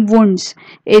penetrating wounds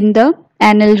in the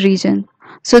anal region.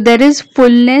 So there is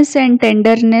fullness and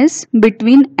tenderness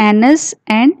between anus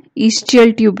and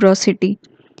ischial tuberosity.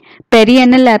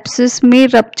 Perianal abscess may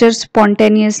rupture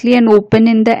spontaneously and open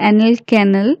in the anal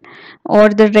canal or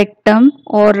the rectum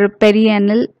or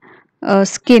perianal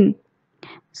skin.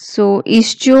 So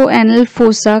ischioanal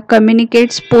fossa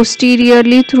communicates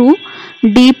posteriorly through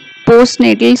deep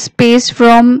postnatal space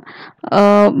from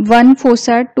one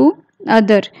fossa to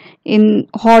other in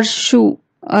horseshoe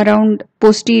around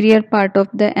posterior part of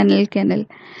the anal canal.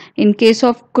 In case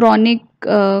of chronic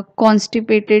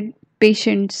constipated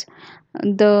patients,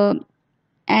 the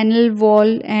anal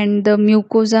wall and the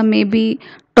mucosa may be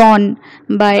torn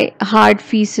by hard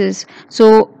feces.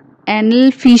 So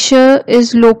anal fissure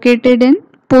is located in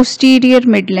posterior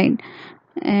midline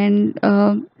and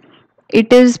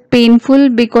it is painful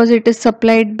because it is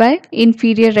supplied by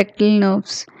inferior rectal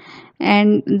nerves,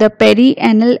 and the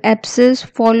perianal abscess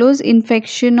follows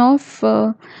infection of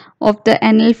the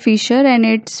anal fissure and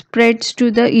it spreads to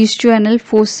the ischioanal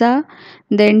fossa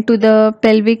then to the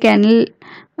pelvic anal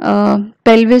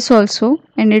pelvis also,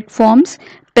 and it forms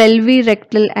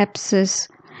pelvirectal abscess.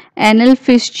 Anal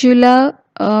fistula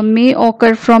may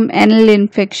occur from anal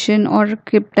infection or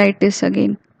cryptitis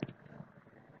again.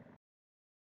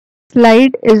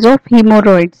 Slide is of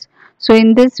hemorrhoids. So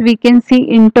in this we can see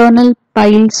internal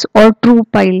piles or true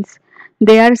piles.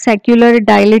 They are saccular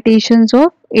dilatations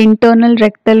of internal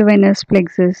rectal venous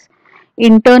plexus.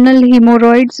 Internal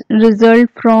hemorrhoids result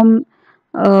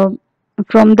uh,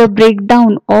 from the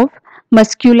breakdown of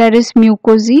muscularis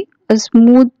mucosae, a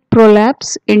smooth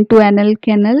prolapse into anal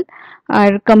canal,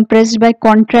 are compressed by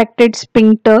contracted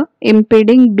sphincter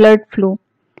impeding blood flow,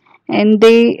 and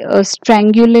they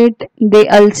strangulate, they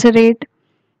ulcerate,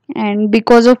 and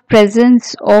because of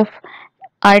presence of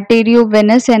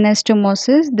arteriovenous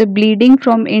anastomosis, the bleeding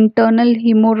from internal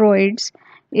hemorrhoids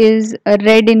is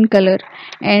red in color,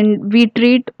 and we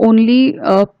treat only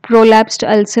prolapsed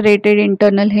ulcerated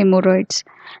internal hemorrhoids.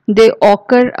 They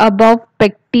occur above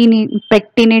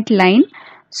pectinate line,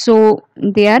 so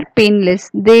they are painless.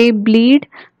 They bleed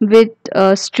with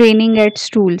straining at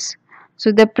stools.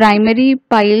 So the primary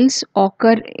piles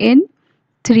occur in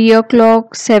 3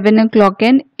 o'clock, 7 o'clock,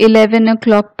 and 11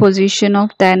 o'clock position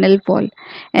of the anal wall,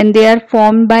 and they are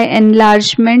formed by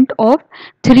enlargement of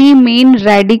three main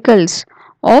radicals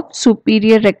of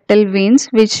superior rectal veins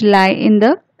which lie in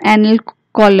the anal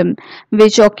column,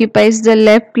 which occupies the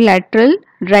left lateral,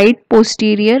 right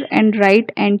posterior, and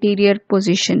right anterior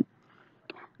position.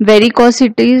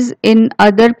 Varicosities in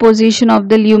other position of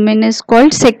the lumen is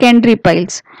called secondary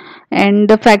piles, and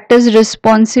the factors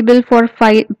responsible for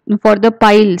the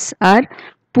piles are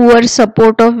poor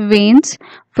support of veins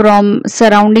from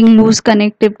surrounding loose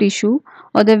connective tissue,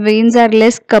 or the veins are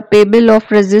less capable of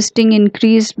resisting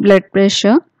increased blood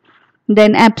pressure,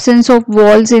 then absence of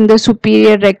walls in the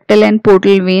superior rectal and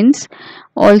portal veins,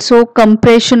 also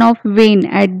compression of vein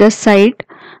at the site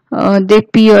they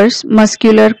pierce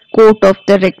muscular coat of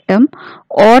the rectum,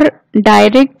 or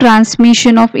direct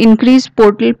transmission of increased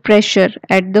portal pressure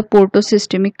at the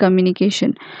portosystemic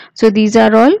communication. So these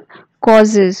are all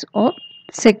causes of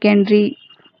secondary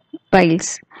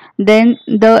piles. Then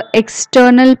the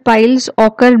external piles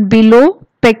occur below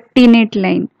pectinate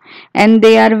line, and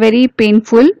they are very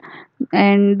painful,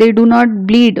 and they do not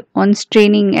bleed on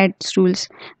straining at stools.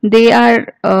 They are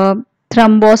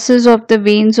thrombosis of the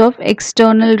veins of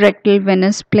external rectal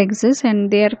venous plexus, and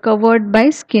they are covered by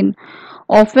skin.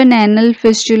 Often anal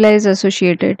fistula is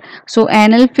associated. So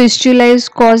anal fistula is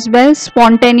caused by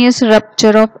spontaneous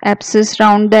rupture of abscess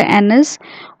round the anus,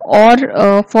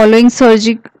 or following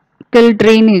surgical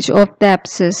drainage of the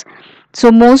abscess.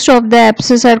 So most of the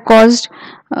abscess are caused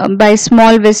by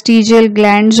small vestigial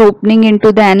glands opening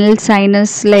into the anal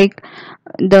sinus, like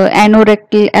the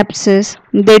anorectal abscess.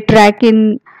 They track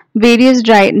in various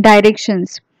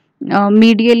directions,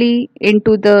 medially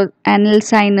into the anal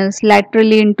sinus,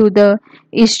 laterally into the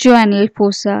ischioanal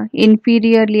fossa,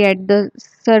 inferiorly at the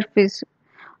surface,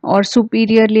 or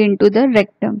superiorly into the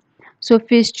rectum. So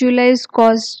fistula is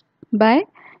caused by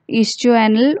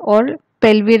ischioanal or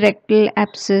pelvirectal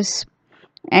abscess,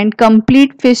 and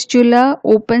complete fistula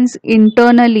opens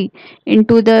internally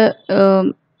into the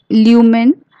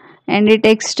lumen, and it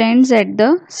extends at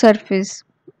the surface,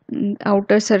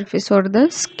 outer surface or the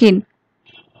skin.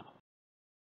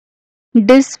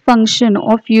 Dysfunction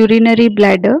of urinary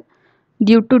bladder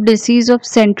due to disease of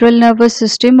central nervous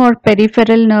system or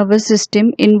peripheral nervous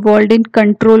system involved in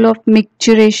control of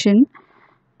micturition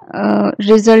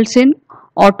results in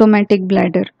automatic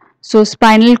bladder. So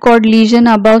spinal cord lesion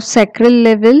above sacral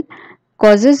level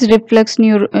causes reflex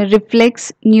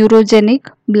neurogenic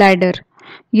bladder.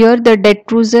 Here the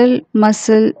detrusal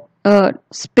muscle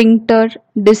sphincter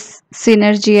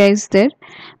dyssynergia is there.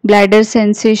 Bladder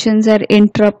sensations are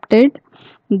interrupted.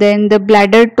 Then the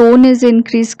bladder tone is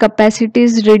increased, capacity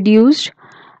is reduced,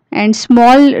 and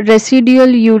small residual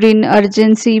urine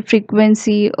urgency,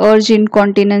 frequency, urge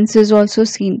incontinence is also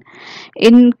seen.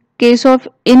 In case of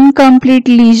incomplete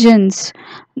lesions,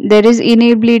 there is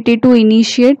inability to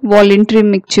initiate voluntary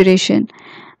micturition,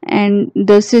 and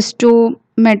the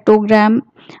cystomatogram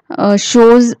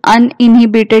shows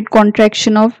uninhibited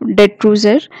contraction of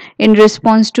detrusor in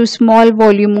response to small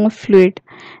volume of fluid,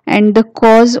 and the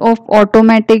cause of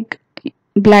automatic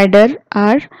bladder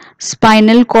are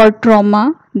spinal cord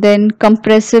trauma, then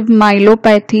compressive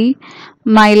myelopathy,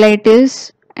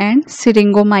 myelitis, and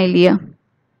syringomyelia.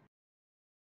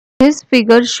 This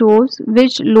figure shows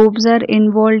which lobes are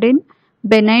involved in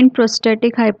benign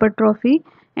prostatic hypertrophy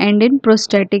and in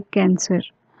prostatic cancer.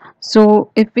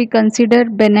 So, if we consider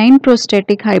benign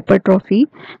prostatic hypertrophy,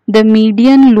 the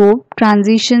median lobe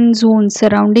transition zone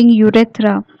surrounding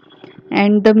urethra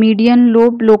and the median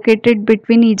lobe located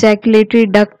between ejaculatory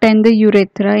duct and the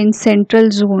urethra in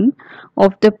central zone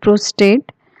of the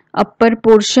prostate, upper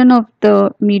portion of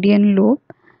the median lobe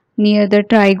near the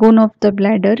trigone of the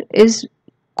bladder is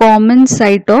common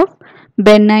site of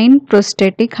benign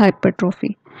prostatic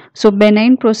hypertrophy. So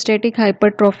benign prostatic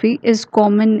hypertrophy is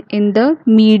common in the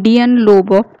median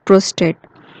lobe of prostate,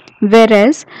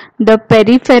 whereas the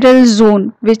peripheral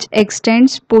zone, which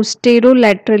extends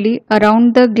posterolaterally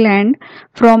around the gland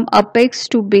from apex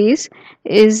to base,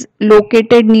 is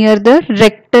located near the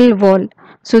rectal wall.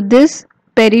 So this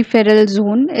peripheral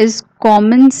zone is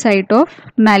common site of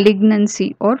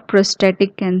malignancy or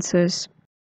prostatic cancers.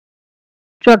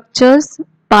 Structures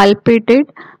palpated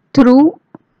through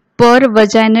per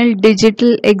vaginal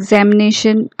digital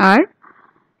examination are: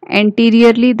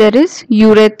 anteriorly there is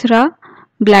urethra,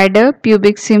 bladder,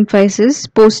 pubic symphysis;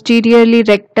 posteriorly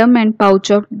rectum and pouch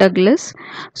of Douglas;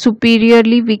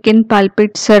 superiorly we can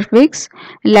palpate cervix;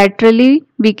 laterally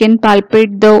we can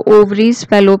palpate the ovaries,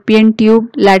 fallopian tube,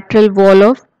 lateral wall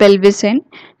of pelvis and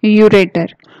ureter.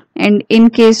 And in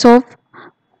case of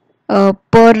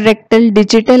per rectal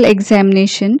digital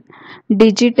examination,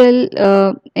 here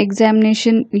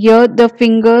the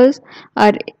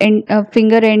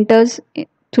finger enters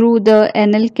through the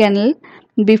anal canal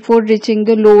before reaching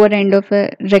the lower end of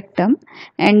a rectum,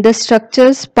 and the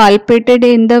structures palpated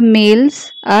in the males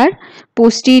are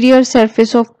posterior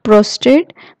surface of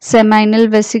prostate, seminal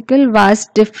vesicle, vas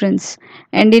deferens,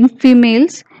 and in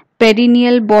females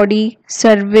perineal body,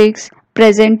 cervix,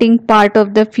 presenting part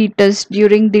of the fetus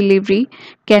during delivery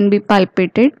can be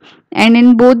palpated, and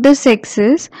in both the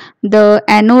sexes the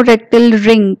anorectal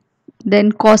ring,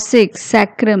 then coccyx,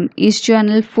 sacrum,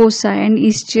 ischial fossa and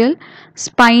ischial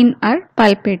spine are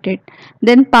palpated.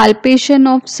 Then palpation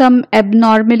of some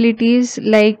abnormalities,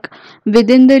 like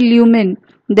within the lumen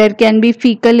there can be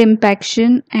fecal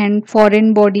impaction and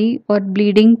foreign body or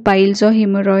bleeding piles or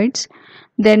hemorrhoids,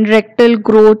 then rectal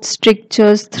growth,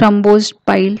 strictures, thrombosed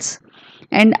piles.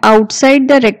 And outside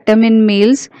the rectum in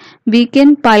males, we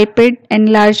can palpate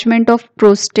enlargement of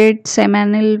prostate,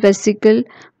 seminal vesicle,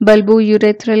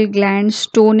 bulbourethral gland,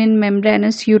 stone in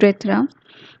membranous urethra.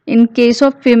 In case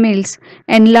of females,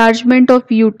 enlargement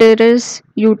of uterus,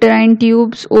 uterine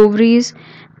tubes, ovaries,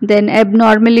 then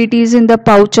abnormalities in the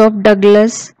pouch of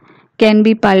Douglas can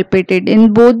be palpated.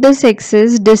 In both the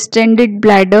sexes, distended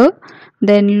bladder,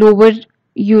 then lower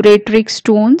ureteric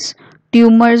stones,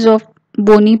 tumors of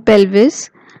bony pelvis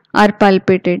are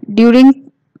palpated.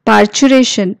 During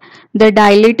parturition, the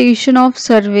dilatation of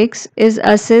cervix is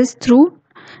assessed through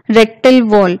rectal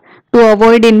wall to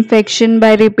avoid infection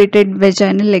by repeated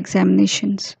vaginal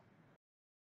examinations.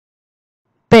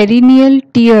 Perineal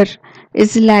tear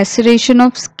is laceration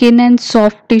of skin and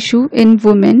soft tissue in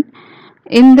women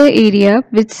in the area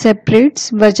which separates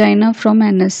vagina from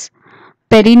anus.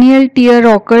 Perineal tear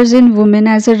occurs in women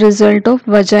as a result of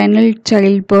vaginal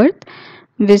childbirth,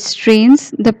 which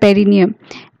strains the perineum.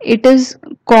 It is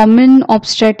common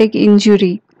obstetric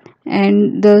injury,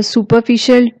 and the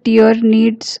superficial tear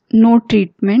needs no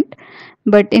treatment.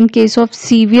 But in case of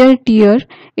severe tear,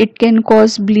 it can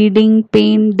cause bleeding,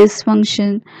 pain,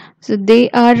 dysfunction. So they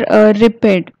are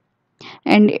repaired,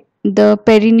 and the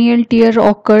perineal tear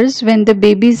occurs when the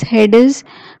baby's head is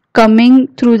coming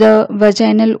through the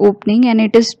vaginal opening and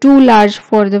it is too large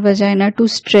for the vagina to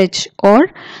stretch, or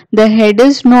the head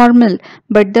is normal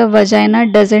but the vagina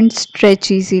doesn't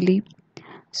stretch easily.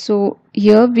 So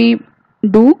here we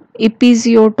do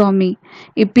episiotomy.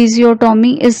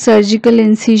 Episiotomy is surgical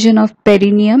incision of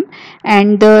perineum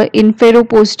and the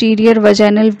inferoposterior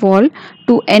vaginal wall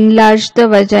to enlarge the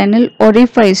vaginal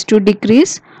orifice to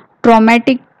decrease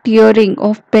traumatic tearing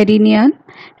of perineum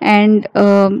and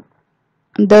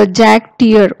the jack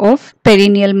tear of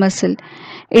perineal muscle.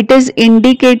 It is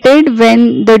indicated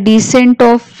when the descent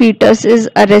of fetus is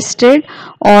arrested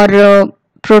or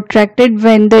protracted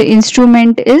when the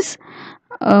instrument is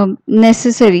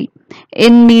necessary.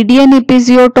 In median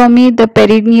episiotomy, the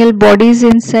perineal body is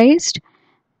incised,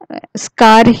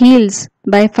 scar heals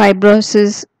by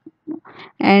fibrosis,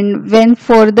 and when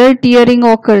further tearing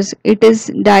occurs, it is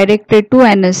directed to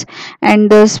anus, and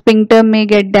the sphincter may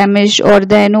get damaged or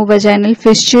the anovaginal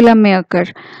fistula may occur.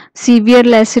 Severe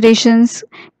lacerations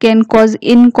can cause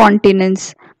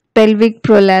incontinence, pelvic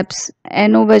prolapse,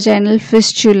 anovaginal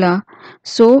fistula.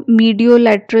 So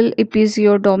mediolateral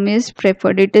episiotomy is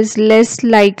preferred. It is less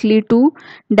likely to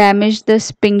damage the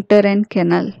sphincter and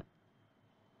canal.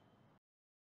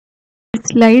 This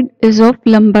slide is of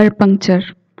lumbar puncture.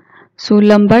 So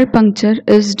lumbar puncture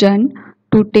is done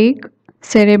to take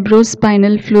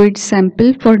cerebrospinal fluid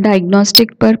sample for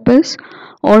diagnostic purpose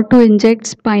or to inject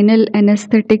spinal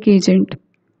anesthetic agent.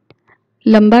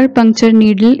 Lumbar puncture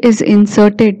needle is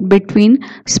inserted between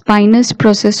spinous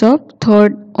process of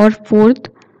third or fourth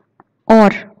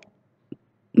or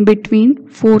between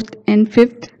fourth and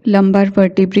fifth lumbar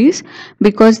vertebrae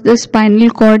because the spinal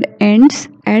cord ends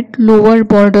at lower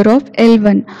border of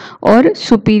L1 or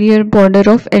superior border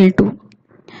of L2.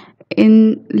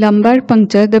 In lumbar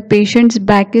puncture, the patient's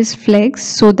back is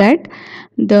flexed so that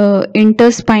the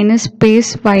interspinous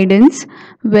space widens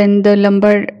when the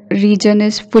lumbar region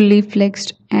is fully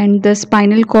flexed and the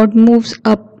spinal cord moves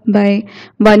up by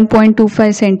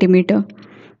 1.25 centimeter.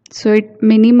 So it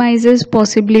minimizes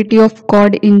possibility of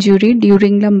cord injury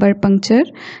during lumbar puncture.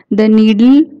 The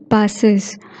needle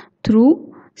passes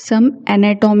through some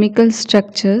anatomical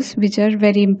structures which are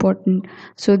very important.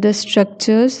 So the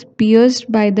structures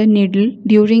pierced by the needle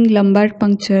during lumbar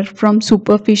puncture from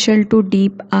superficial to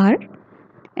deep are,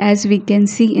 as we can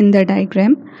see in the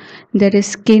diagram, there is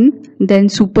skin, then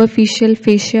superficial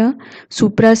fascia,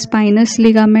 supraspinous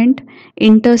ligament,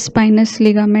 interspinous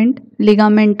ligament,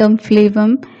 ligamentum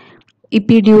flavum,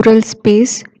 epidural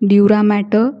space, dura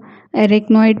mater,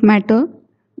 arachnoid matter,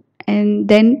 and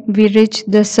then we reach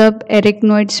the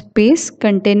subarachnoid space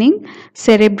containing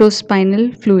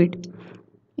cerebrospinal fluid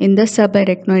in the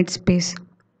subarachnoid space.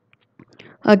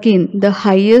 Again, the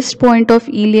highest point of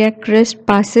iliac crest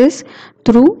passes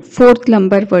through fourth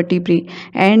lumbar vertebrae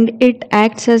and it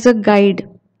acts as a guide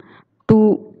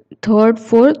to third,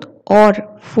 fourth or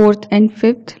fourth and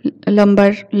fifth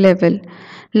lumbar level.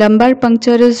 Lumbar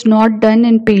puncture is not done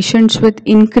in patients with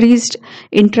increased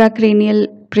intracranial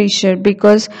pressure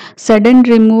because sudden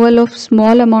removal of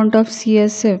small amount of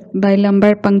CSF by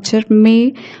lumbar puncture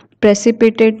may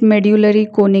precipitate medullary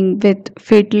coning with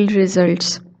fatal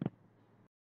results.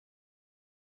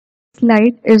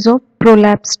 Slide is of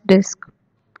prolapsed disc.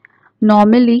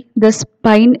 Normally, the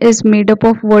spine is made up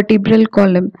of vertebral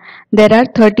column. There are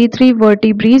 33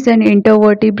 vertebrae and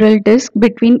intervertebral disc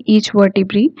between each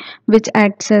vertebrae, which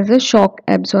acts as a shock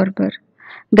absorber.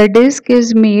 The disc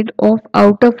is made of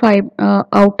outer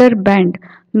band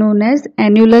known as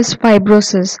annulus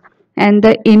fibrosus, and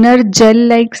the inner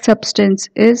gel-like substance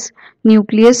is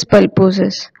nucleus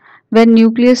pulposus. When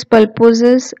nucleus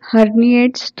pulposus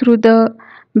herniates through the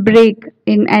break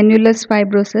in annulus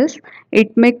fibrosus,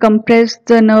 it may compress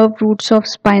the nerve roots of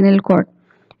spinal cord.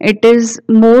 It is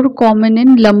more common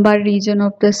in lumbar region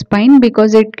of the spine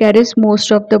because it carries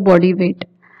most of the body weight.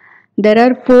 There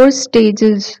are four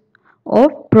stages of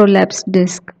prolapsed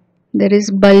disc. There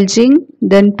is bulging,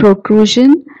 then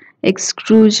protrusion,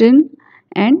 extrusion,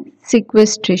 and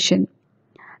sequestration.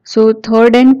 So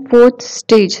third and fourth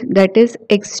stage, that is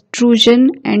extrusion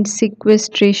and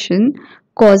sequestration,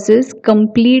 causes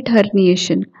complete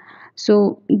herniation.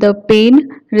 So the pain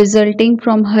resulting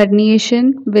from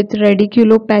herniation with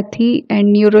radiculopathy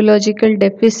and neurological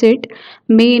deficit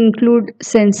may include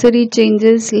sensory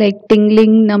changes like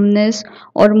tingling, numbness,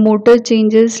 or motor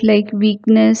changes like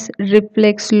weakness,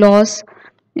 reflex loss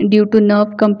due to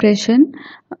nerve compression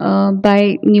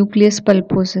by nucleus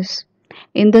pulposus.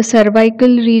 In the cervical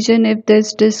region, if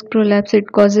there's disc prolapse, it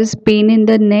causes pain in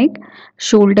the neck,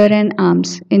 shoulder and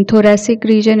arms. In thoracic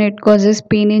region, it causes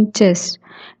pain in chest.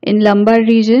 In lumbar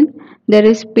region, there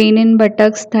is pain in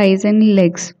buttocks, thighs and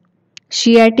legs.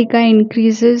 Sciatica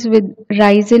increases with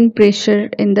rise in pressure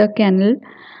in the canal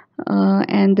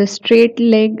and the straight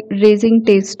leg raising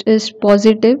test is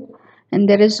positive and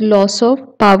there is loss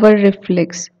of power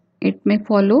reflex. It may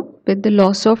follow with the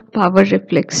loss of power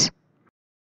reflex.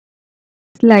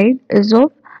 Slide is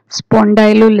of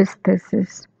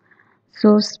spondylolisthesis.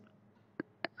 So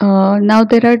now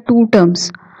there are two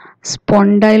terms,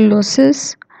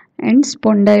 spondylosis and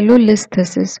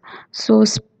spondylolisthesis. So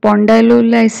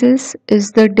spondylolysis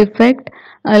is the defect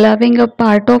allowing a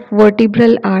part of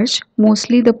vertebral arch,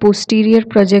 mostly the posterior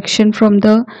projection from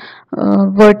the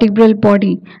vertebral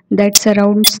body that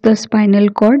surrounds the spinal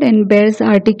cord and bears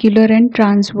articular and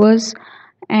transverse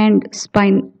and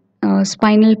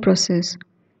spinal process.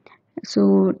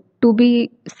 So to be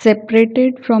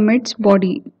separated from its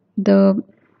body, the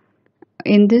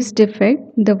in this defect,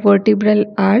 the vertebral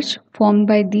arch formed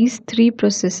by these three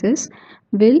processes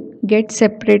will get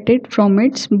separated from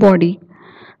its body.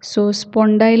 So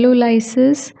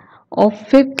spondylolysis of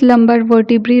fifth lumbar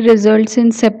vertebrae results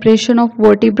in separation of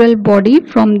vertebral body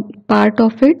from part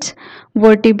of its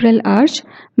vertebral arch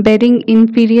bearing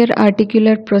inferior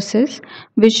articular process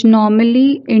which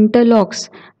normally interlocks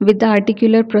with the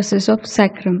articular process of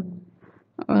sacrum.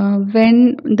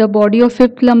 When the body of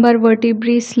fifth lumbar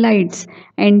vertebrae slides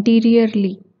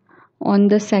anteriorly on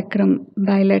the sacrum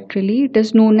bilaterally, it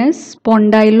is known as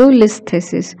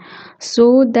spondylolisthesis,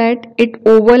 so that it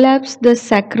overlaps the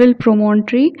sacral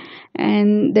promontory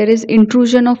and there is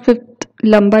intrusion of fifth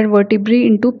lumbar vertebrae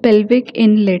into pelvic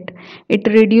inlet. It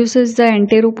reduces the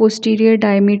anteroposterior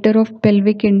diameter of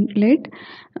pelvic inlet,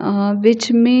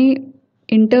 which may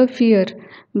interfere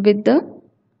with the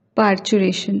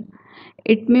parturition.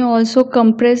 It may also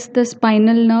compress the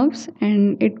spinal nerves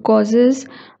and it causes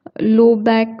low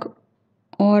back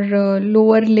or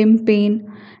lower limb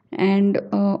pain. And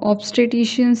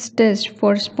obstetrician's test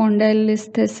for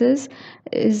spondylolisthesis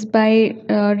is by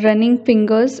running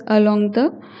fingers along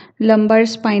the lumbar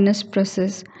spinous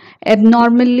process.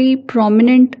 Abnormally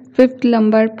prominent fifth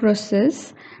lumbar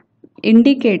process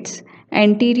indicates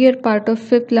anterior part of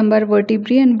fifth lumbar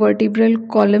vertebrae and vertebral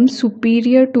column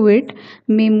superior to it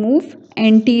may move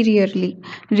anteriorly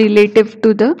relative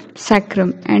to the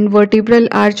sacrum and vertebral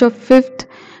arch of fifth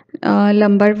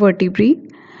lumbar vertebrae.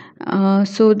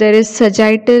 So there is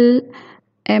sagittal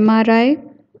MRI.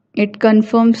 It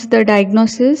confirms the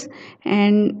diagnosis,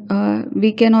 and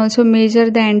we can also measure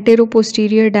the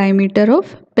anteroposterior diameter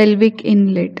of pelvic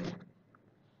inlet.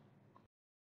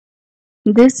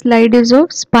 This slide is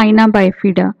of spina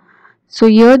bifida. So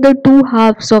here the two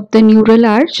halves of the neural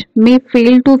arch may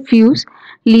fail to fuse,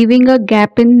 leaving a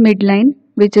gap in midline,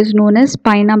 which is known as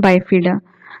spina bifida.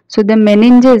 So the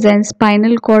meninges and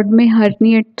spinal cord may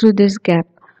herniate through this gap.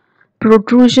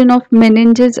 Protrusion of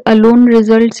meninges alone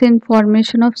results in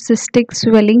formation of cystic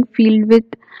swelling filled with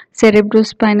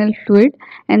cerebrospinal fluid,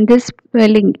 and this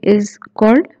swelling is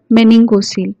called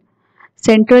meningocele.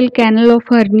 Central canal of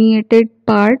herniated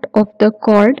part of the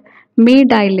cord may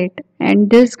dilate,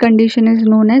 and this condition is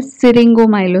known as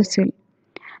syringomyelocele.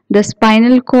 The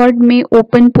spinal cord may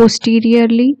open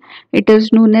posteriorly. It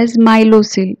is known as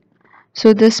myelocele.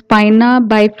 So the spina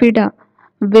bifida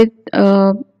with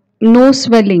no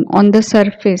swelling on the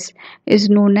surface is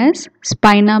known as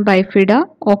spina bifida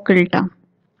occulta.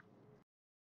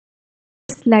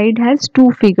 This slide has two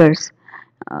figures.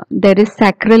 There is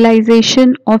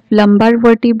sacralization of lumbar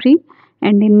vertebrae,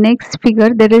 and in next figure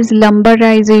there is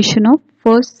lumbarization of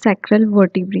first sacral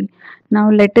vertebrae. Now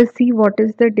let us see what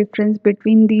is the difference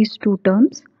between these two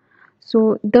terms.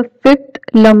 So the fifth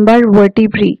lumbar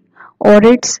vertebrae or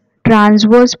its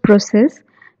transverse process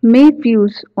may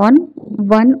fuse on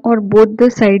one or both the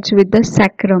sides with the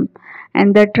sacrum,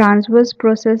 and the transverse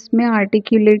process may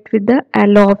articulate with the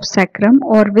ala of sacrum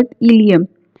or with ilium.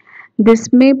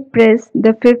 This may press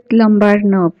the fifth lumbar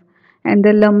nerve, and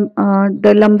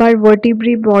the lumbar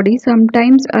vertebrae body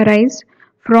sometimes arise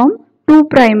from two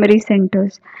primary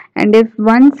centers, and if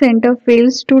one center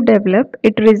fails to develop,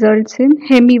 it results in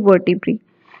hemivertebrae.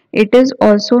 It is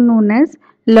also known as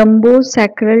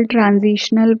lumbosacral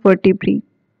transitional vertebrae.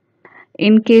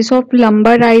 In case of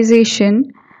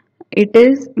lumbarization, it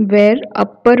is where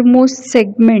uppermost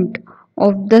segment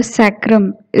of the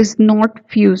sacrum is not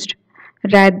fused.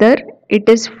 Rather, it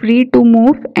is free to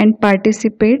move and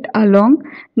participate along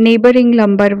neighboring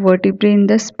lumbar vertebrae in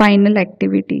the spinal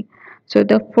activity. So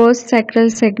the first sacral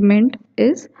segment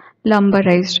is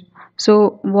lumbarized.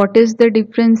 So what is the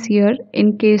difference here?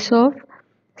 In case of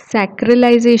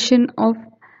sacralization of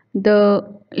the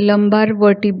lumbar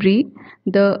vertebrae,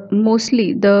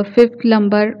 mostly the fifth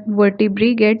lumbar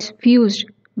vertebrae gets fused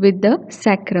with the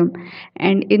sacrum,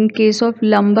 and in case of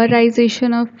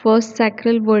lumbarization of first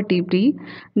sacral vertebrae,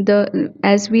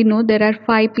 as we know there are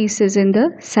five pieces in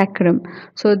the sacrum.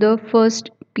 So the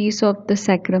first piece of the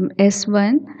sacrum,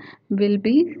 S1, will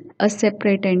be a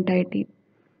separate entity.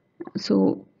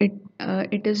 So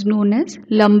it is known as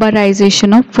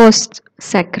lumbarization of first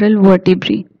sacral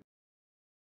vertebrae.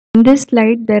 In this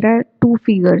slide, there are two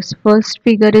figures. First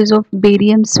figure is of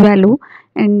barium swallow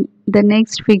and the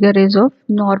next figure is of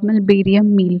normal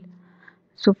barium meal.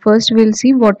 So first we'll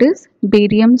see what is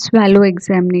barium swallow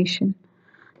examination.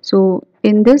 So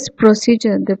in this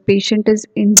procedure, the patient is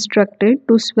instructed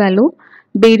to swallow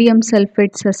barium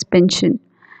sulfate suspension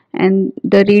and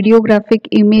the radiographic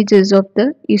images of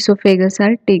the esophagus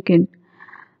are taken.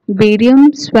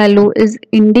 Barium swallow is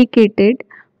indicated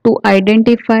to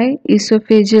identify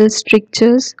esophageal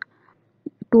strictures,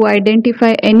 to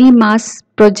identify any mass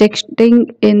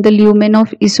projecting in the lumen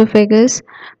of esophagus,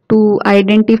 to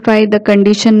identify the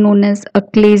condition known as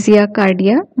achalasia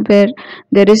cardia, where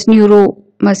there is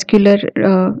neuromuscular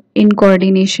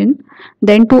incoordination,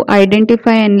 then to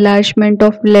identify enlargement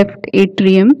of left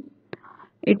atrium.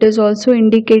 It is also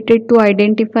indicated to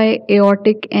identify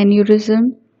aortic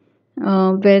aneurysm,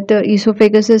 where the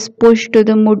esophagus is pushed to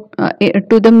the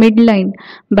to the midline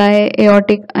by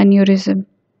aortic aneurysm.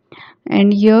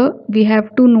 And here we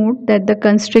have to note that the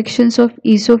constrictions of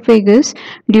esophagus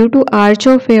due to arch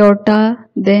of aorta,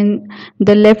 then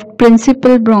the left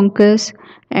principal bronchus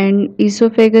and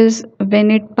esophagus when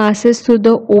it passes through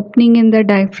the opening in the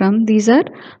diaphragm, these are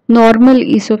normal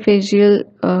esophageal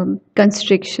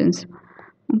constrictions.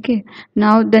 Okay,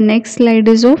 now the next slide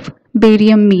is of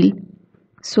barium meal.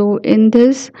 So in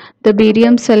this, the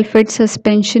barium sulfate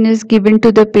suspension is given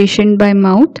to the patient by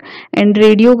mouth and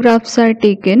radiographs are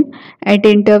taken at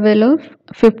interval of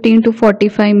 15 to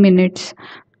 45 minutes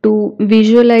to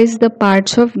visualize the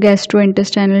parts of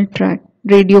gastrointestinal tract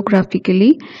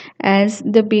radiographically as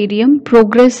the barium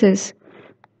progresses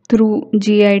through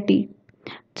GIT.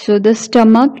 So the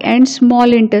stomach and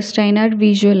small intestine are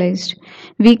visualized.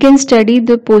 We can study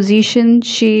the position,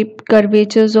 shape,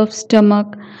 curvatures of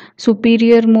stomach,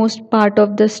 superior most part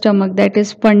of the stomach, that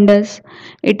is fundus.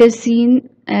 It is seen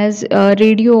as a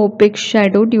radio opaque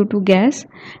shadow due to gas,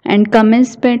 and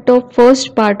commencement of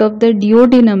first part of the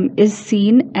duodenum is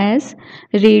seen as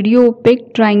radio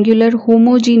opaque triangular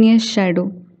homogeneous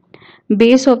shadow.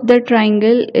 Base of the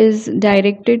triangle is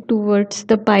directed towards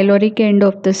the pyloric end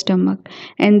of the stomach,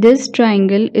 and this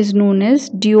triangle is known as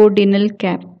duodenal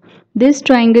cap. This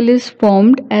triangle is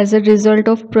formed as a result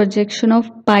of projection of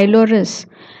pylorus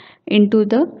into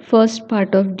the first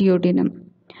part of duodenum.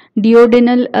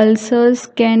 Duodenal ulcers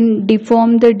can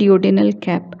deform the duodenal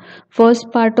cap.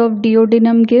 First part of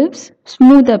duodenum gives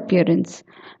smooth appearance.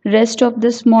 Rest of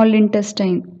the small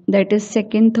intestine, that is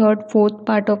second, third, fourth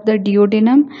part of the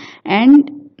duodenum and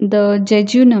the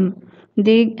jejunum,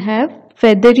 they have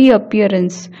feathery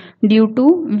appearance due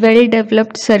to well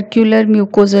developed circular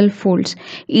mucosal folds.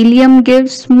 Ileum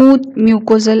gives smooth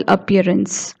mucosal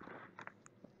appearance.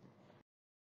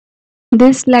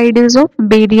 This slide is of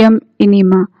barium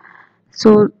enema.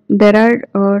 So there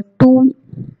are two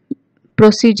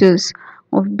procedures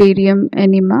of barium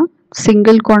enema,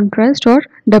 single contrast or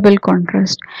double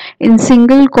contrast. In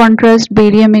single contrast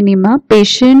barium enema,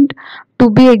 patient to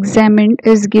be examined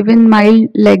is given mild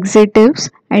laxatives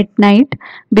at night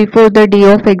before the day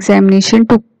of examination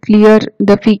to clear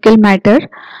the fecal matter,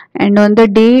 and on the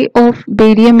day of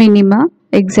barium enema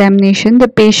examination the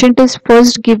patient is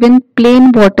first given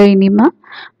plain water enema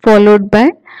followed by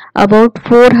about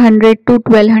 400 to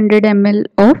 1200 ml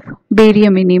of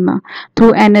barium enema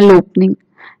through anal opening,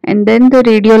 and then the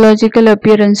radiological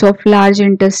appearance of large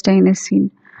intestine is seen.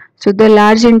 So the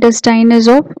large intestine is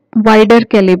of wider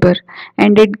caliber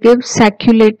and it gives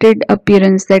sacculated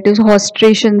appearance, that is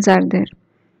hostrations are there.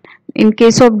 In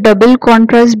case of double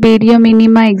contrast barium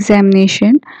enema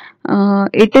examination,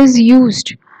 it is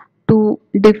used to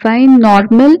define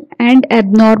normal and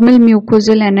abnormal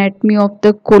mucosal anatomy of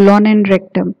the colon and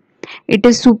rectum. It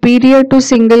is superior to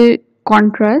single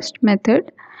contrast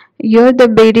method. Here the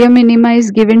barium enema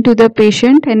is given to the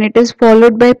patient and it is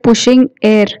followed by pushing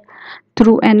air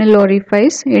through anal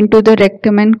orifice into the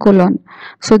rectum and colon.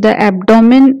 So the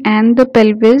abdomen and the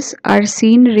pelvis are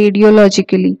seen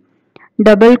radiologically.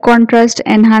 Double contrast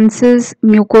enhances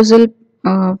mucosal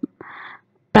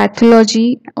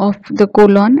pathology of the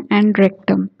colon and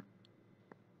rectum.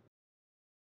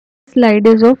 Slide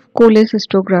is of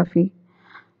cholecystography.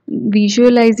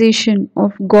 Visualization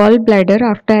of gallbladder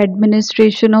after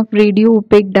administration of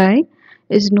radio-opaque dye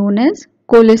is known as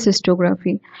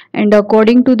cholecystography, and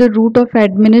according to the route of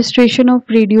administration of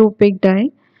radio-opaque dye,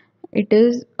 it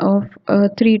is of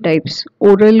three types: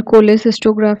 oral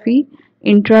cholecystography,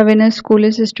 intravenous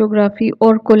cholecystography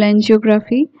or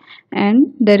cholangiography,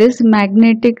 and there is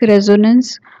magnetic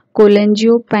resonance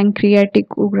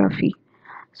cholangiopancreatography.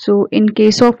 So in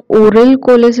case of oral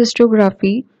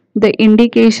cholecystography, the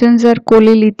indications are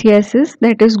cholelithiasis,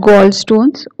 that is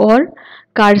gallstones, or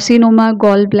carcinoma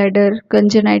gallbladder,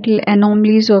 congenital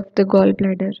anomalies of the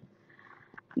gallbladder.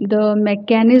 The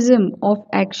mechanism of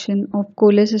action of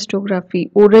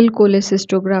cholecystography, oral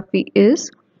cholecystography,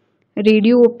 is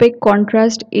radio-opaque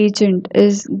contrast agent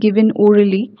is given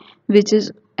orally, which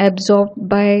is absorbed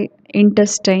by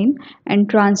intestine and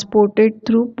transported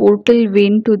through portal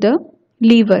vein to the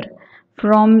liver.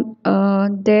 From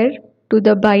there to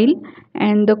the bile,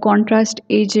 and the contrast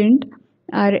agent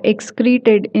are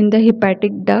excreted in the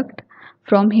hepatic duct.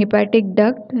 From hepatic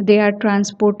duct, they are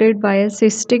transported via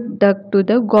cystic duct to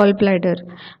the gallbladder,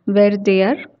 where they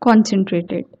are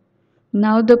concentrated.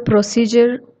 Now the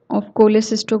procedure of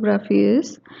cholecystography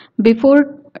is: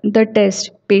 before the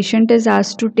test, patient is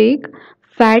asked to take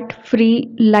fat-free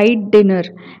light dinner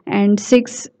and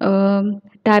 6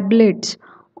 tablets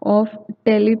of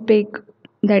telepaque,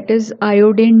 that is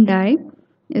iodine dye,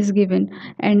 is given,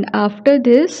 and after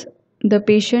this the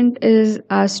patient is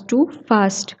asked to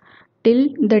fast till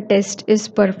the test is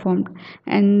performed,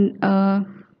 and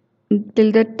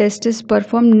till the test is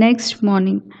performed next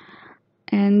morning,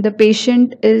 and the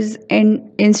patient is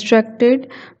instructed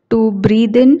to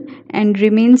breathe in and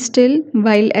remain still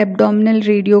while abdominal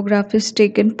radiograph is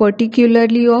taken,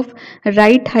 particularly of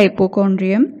right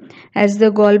hypochondrium. As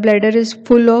the gallbladder is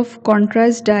full of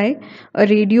contrast dye, a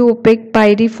radio opaque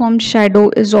pyriform shadow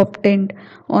is obtained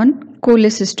on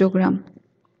cholecystogram,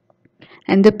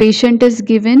 and the patient is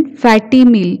given fatty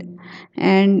meal,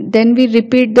 and then we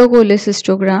repeat the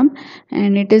cholecystogram,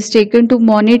 and it is taken to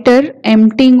monitor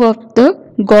emptying of the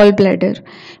gallbladder.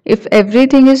 If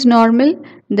everything is normal,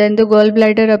 then the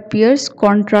gallbladder appears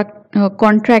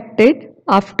contracted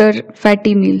after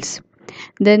fatty meals.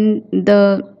 Then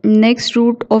the next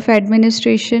route of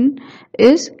administration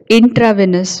is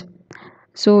intravenous.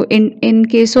 So in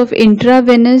case of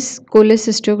intravenous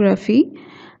cholecystography,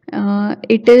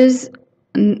 it is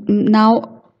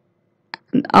now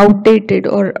outdated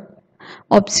or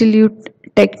obsolete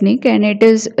technique, and it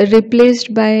is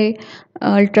replaced by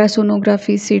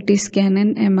ultrasonography, CT scan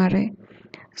and MRI.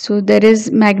 So there is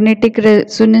magnetic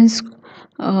resonance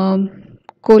um,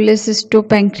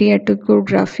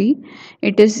 cholecystopancreatography.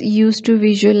 It is used to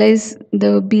visualize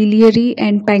the biliary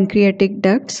and pancreatic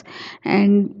ducts,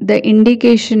 and the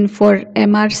indication for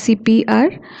MRCP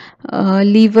are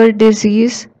liver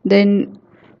disease, then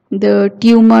the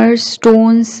tumors,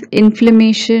 stones,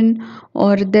 inflammation,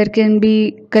 or there can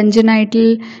be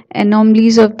congenital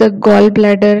anomalies of the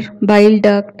gallbladder, bile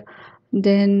duct,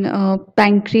 then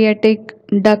pancreatic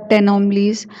duct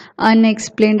anomalies,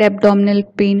 unexplained abdominal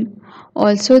pain.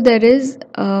 Also, there is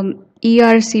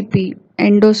ERCP,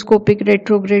 endoscopic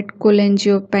retrograde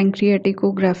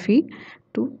cholangiopancreaticography,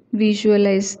 to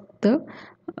visualize the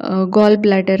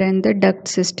gallbladder and the duct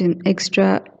system,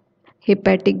 extra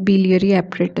hepatic biliary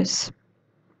apparatus.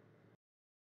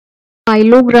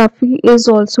 Pylography is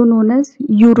also known as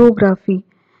urography,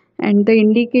 and the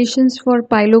indications for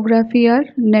pylography are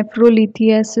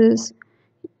nephrolithiasis,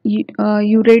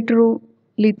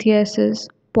 ureterolithiasis,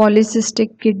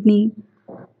 polycystic kidney,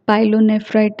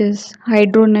 pyelonephritis,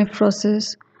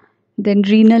 hydronephrosis, then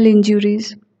renal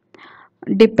injuries.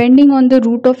 Depending on the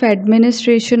route of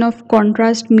administration of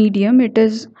contrast medium, it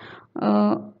is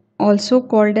uh, also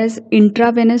called as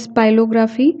intravenous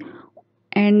pylography,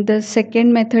 and the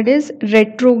second method is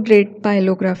retrograde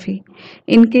pylography.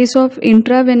 In case of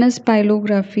intravenous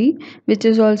pylography, which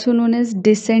is also known as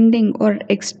descending or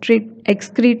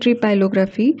excretory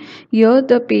pylography, here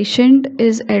the patient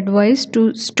is advised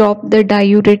to stop the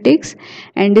diuretics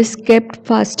and is kept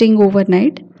fasting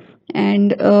overnight,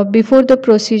 and before the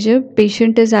procedure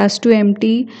patient is asked to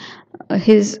empty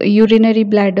his urinary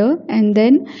bladder, and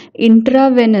then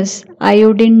intravenous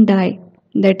iodine dye,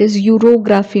 that is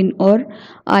urographene or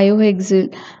iohexol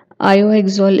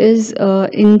is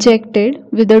injected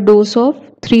with a dose of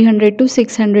 300 to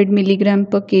 600 milligram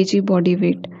per kg body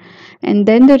weight, and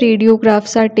then the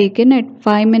radiographs are taken at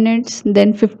 5 minutes,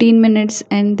 then 15 minutes,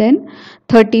 and then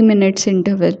 30 minutes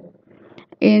interval.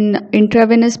 In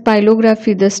intravenous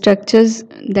pylography, the structures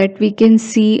that we can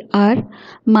see are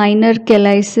minor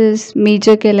cheilitis,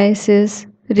 major cheilitis,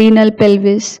 renal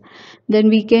pelvis. Then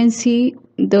we can see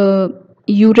the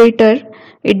ureter.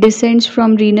 It descends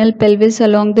from renal pelvis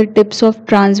along the tips of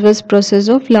transverse process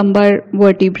of lumbar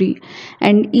vertebrae,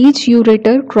 and each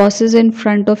ureter crosses in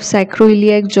front of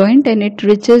sacroiliac joint and it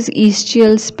reaches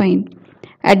ischial spine.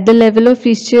 At the level of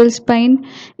ischial spine,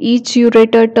 each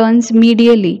ureter turns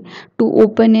medially to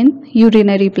open in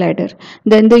urinary bladder.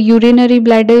 Then the urinary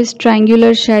bladder is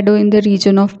triangular shadow in the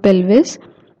region of pelvis,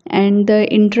 and the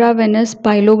intravenous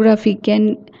pylography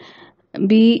can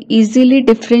be easily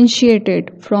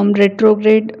differentiated from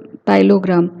retrograde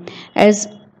pyelogram, as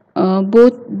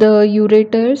both the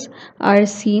ureters are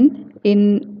seen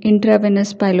in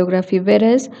intravenous pylography,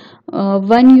 whereas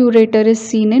one ureter is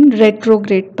seen in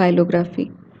retrograde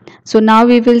pylography. So now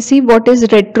we will see what is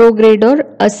retrograde or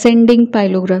ascending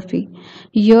pylography.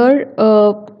 Here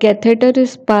catheter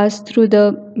is passed through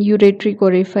the ureteric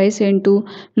orifice into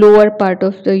lower part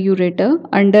of the ureter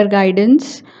under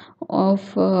guidance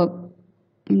of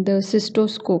the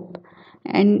cystoscope,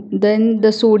 and then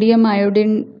the sodium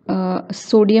iodide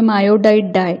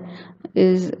dye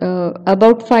is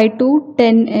about 5 to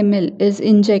 10 ml is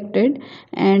injected,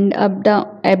 and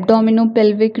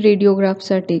abdominopelvic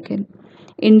radiographs are taken.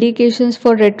 Indications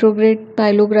for retrograde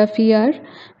pylography are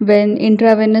when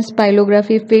intravenous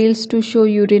pylography fails to show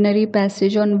urinary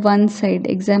passage on one side,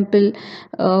 example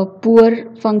poor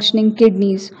functioning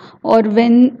kidneys, or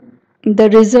when The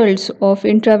results of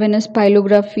intravenous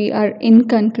pylography are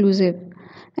inconclusive,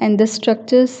 and the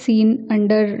structures seen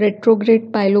under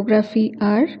retrograde pylography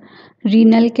are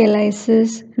renal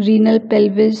calyces, renal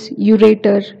pelvis,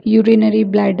 ureter, urinary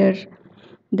bladder.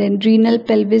 Then renal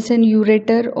pelvis and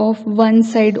ureter of one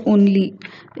side only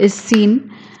is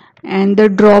seen, and the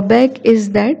drawback is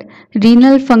that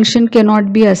renal function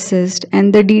cannot be assessed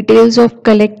and the details of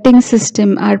collecting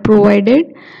system are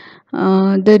provided.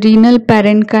 The renal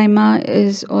parenchyma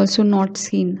is also not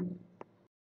seen.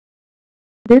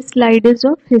 This slide is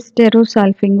of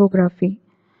hysterosalpingography,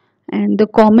 and the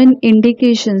common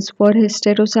indications for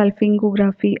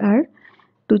hysterosalpingography are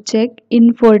to check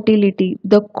infertility,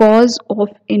 the cause of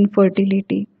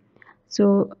infertility.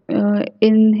 So,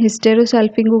 in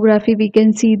hysterosalpingography, we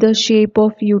can see the shape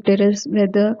of uterus,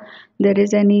 whether there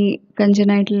is any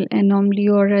congenital anomaly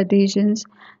or adhesions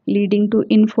leading to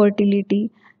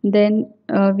infertility. Then,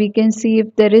 we can see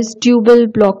if there is tubal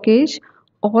blockage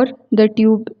or the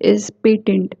tube is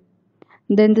patent.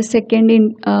 Then the second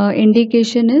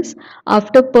indication is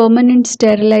after permanent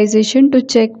sterilization to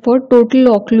check for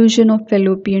total occlusion of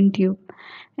fallopian tube.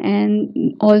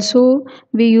 And also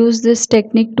we use this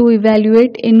technique to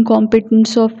evaluate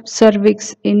incompetence of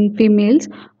cervix in females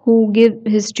who give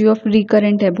history of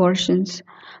recurrent abortions.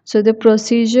 So the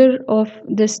procedure of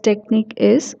this technique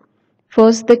is: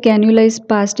 first, the cannula is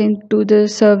passed into the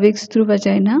cervix through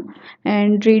vagina,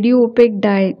 and radio-opaque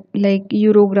dye like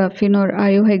urographin or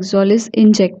iohexol is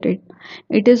injected.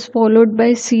 It is followed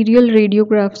by serial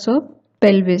radiographs of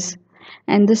pelvis,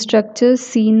 and the structures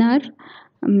seen are,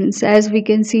 as we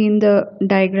can see in the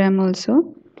diagram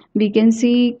also, we can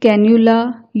see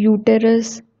cannula,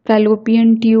 uterus,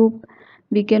 fallopian tube.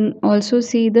 We can also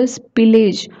see the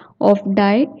spillage of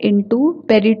dye into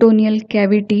peritoneal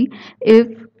cavity if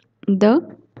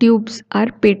the tubes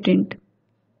are patent.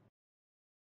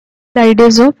 Slide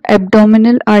is of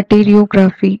abdominal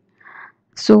arteriography.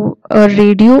 So, a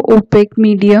radio opaque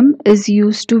medium is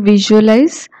used to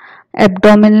visualize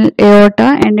abdominal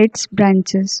aorta and its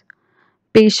branches.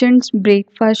 Patient's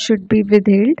breakfast should be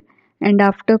withheld, and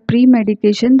after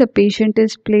pre-medication, the patient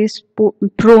is placed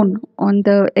prone on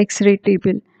the X-ray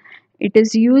table. It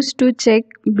is used to check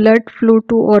blood flow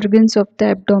to organs of the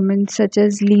abdomen such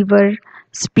as liver,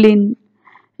 spleen,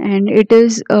 and it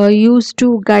is used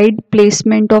to guide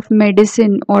placement of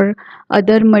medicine or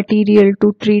other material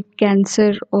to treat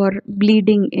cancer or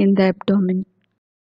bleeding in the abdomen.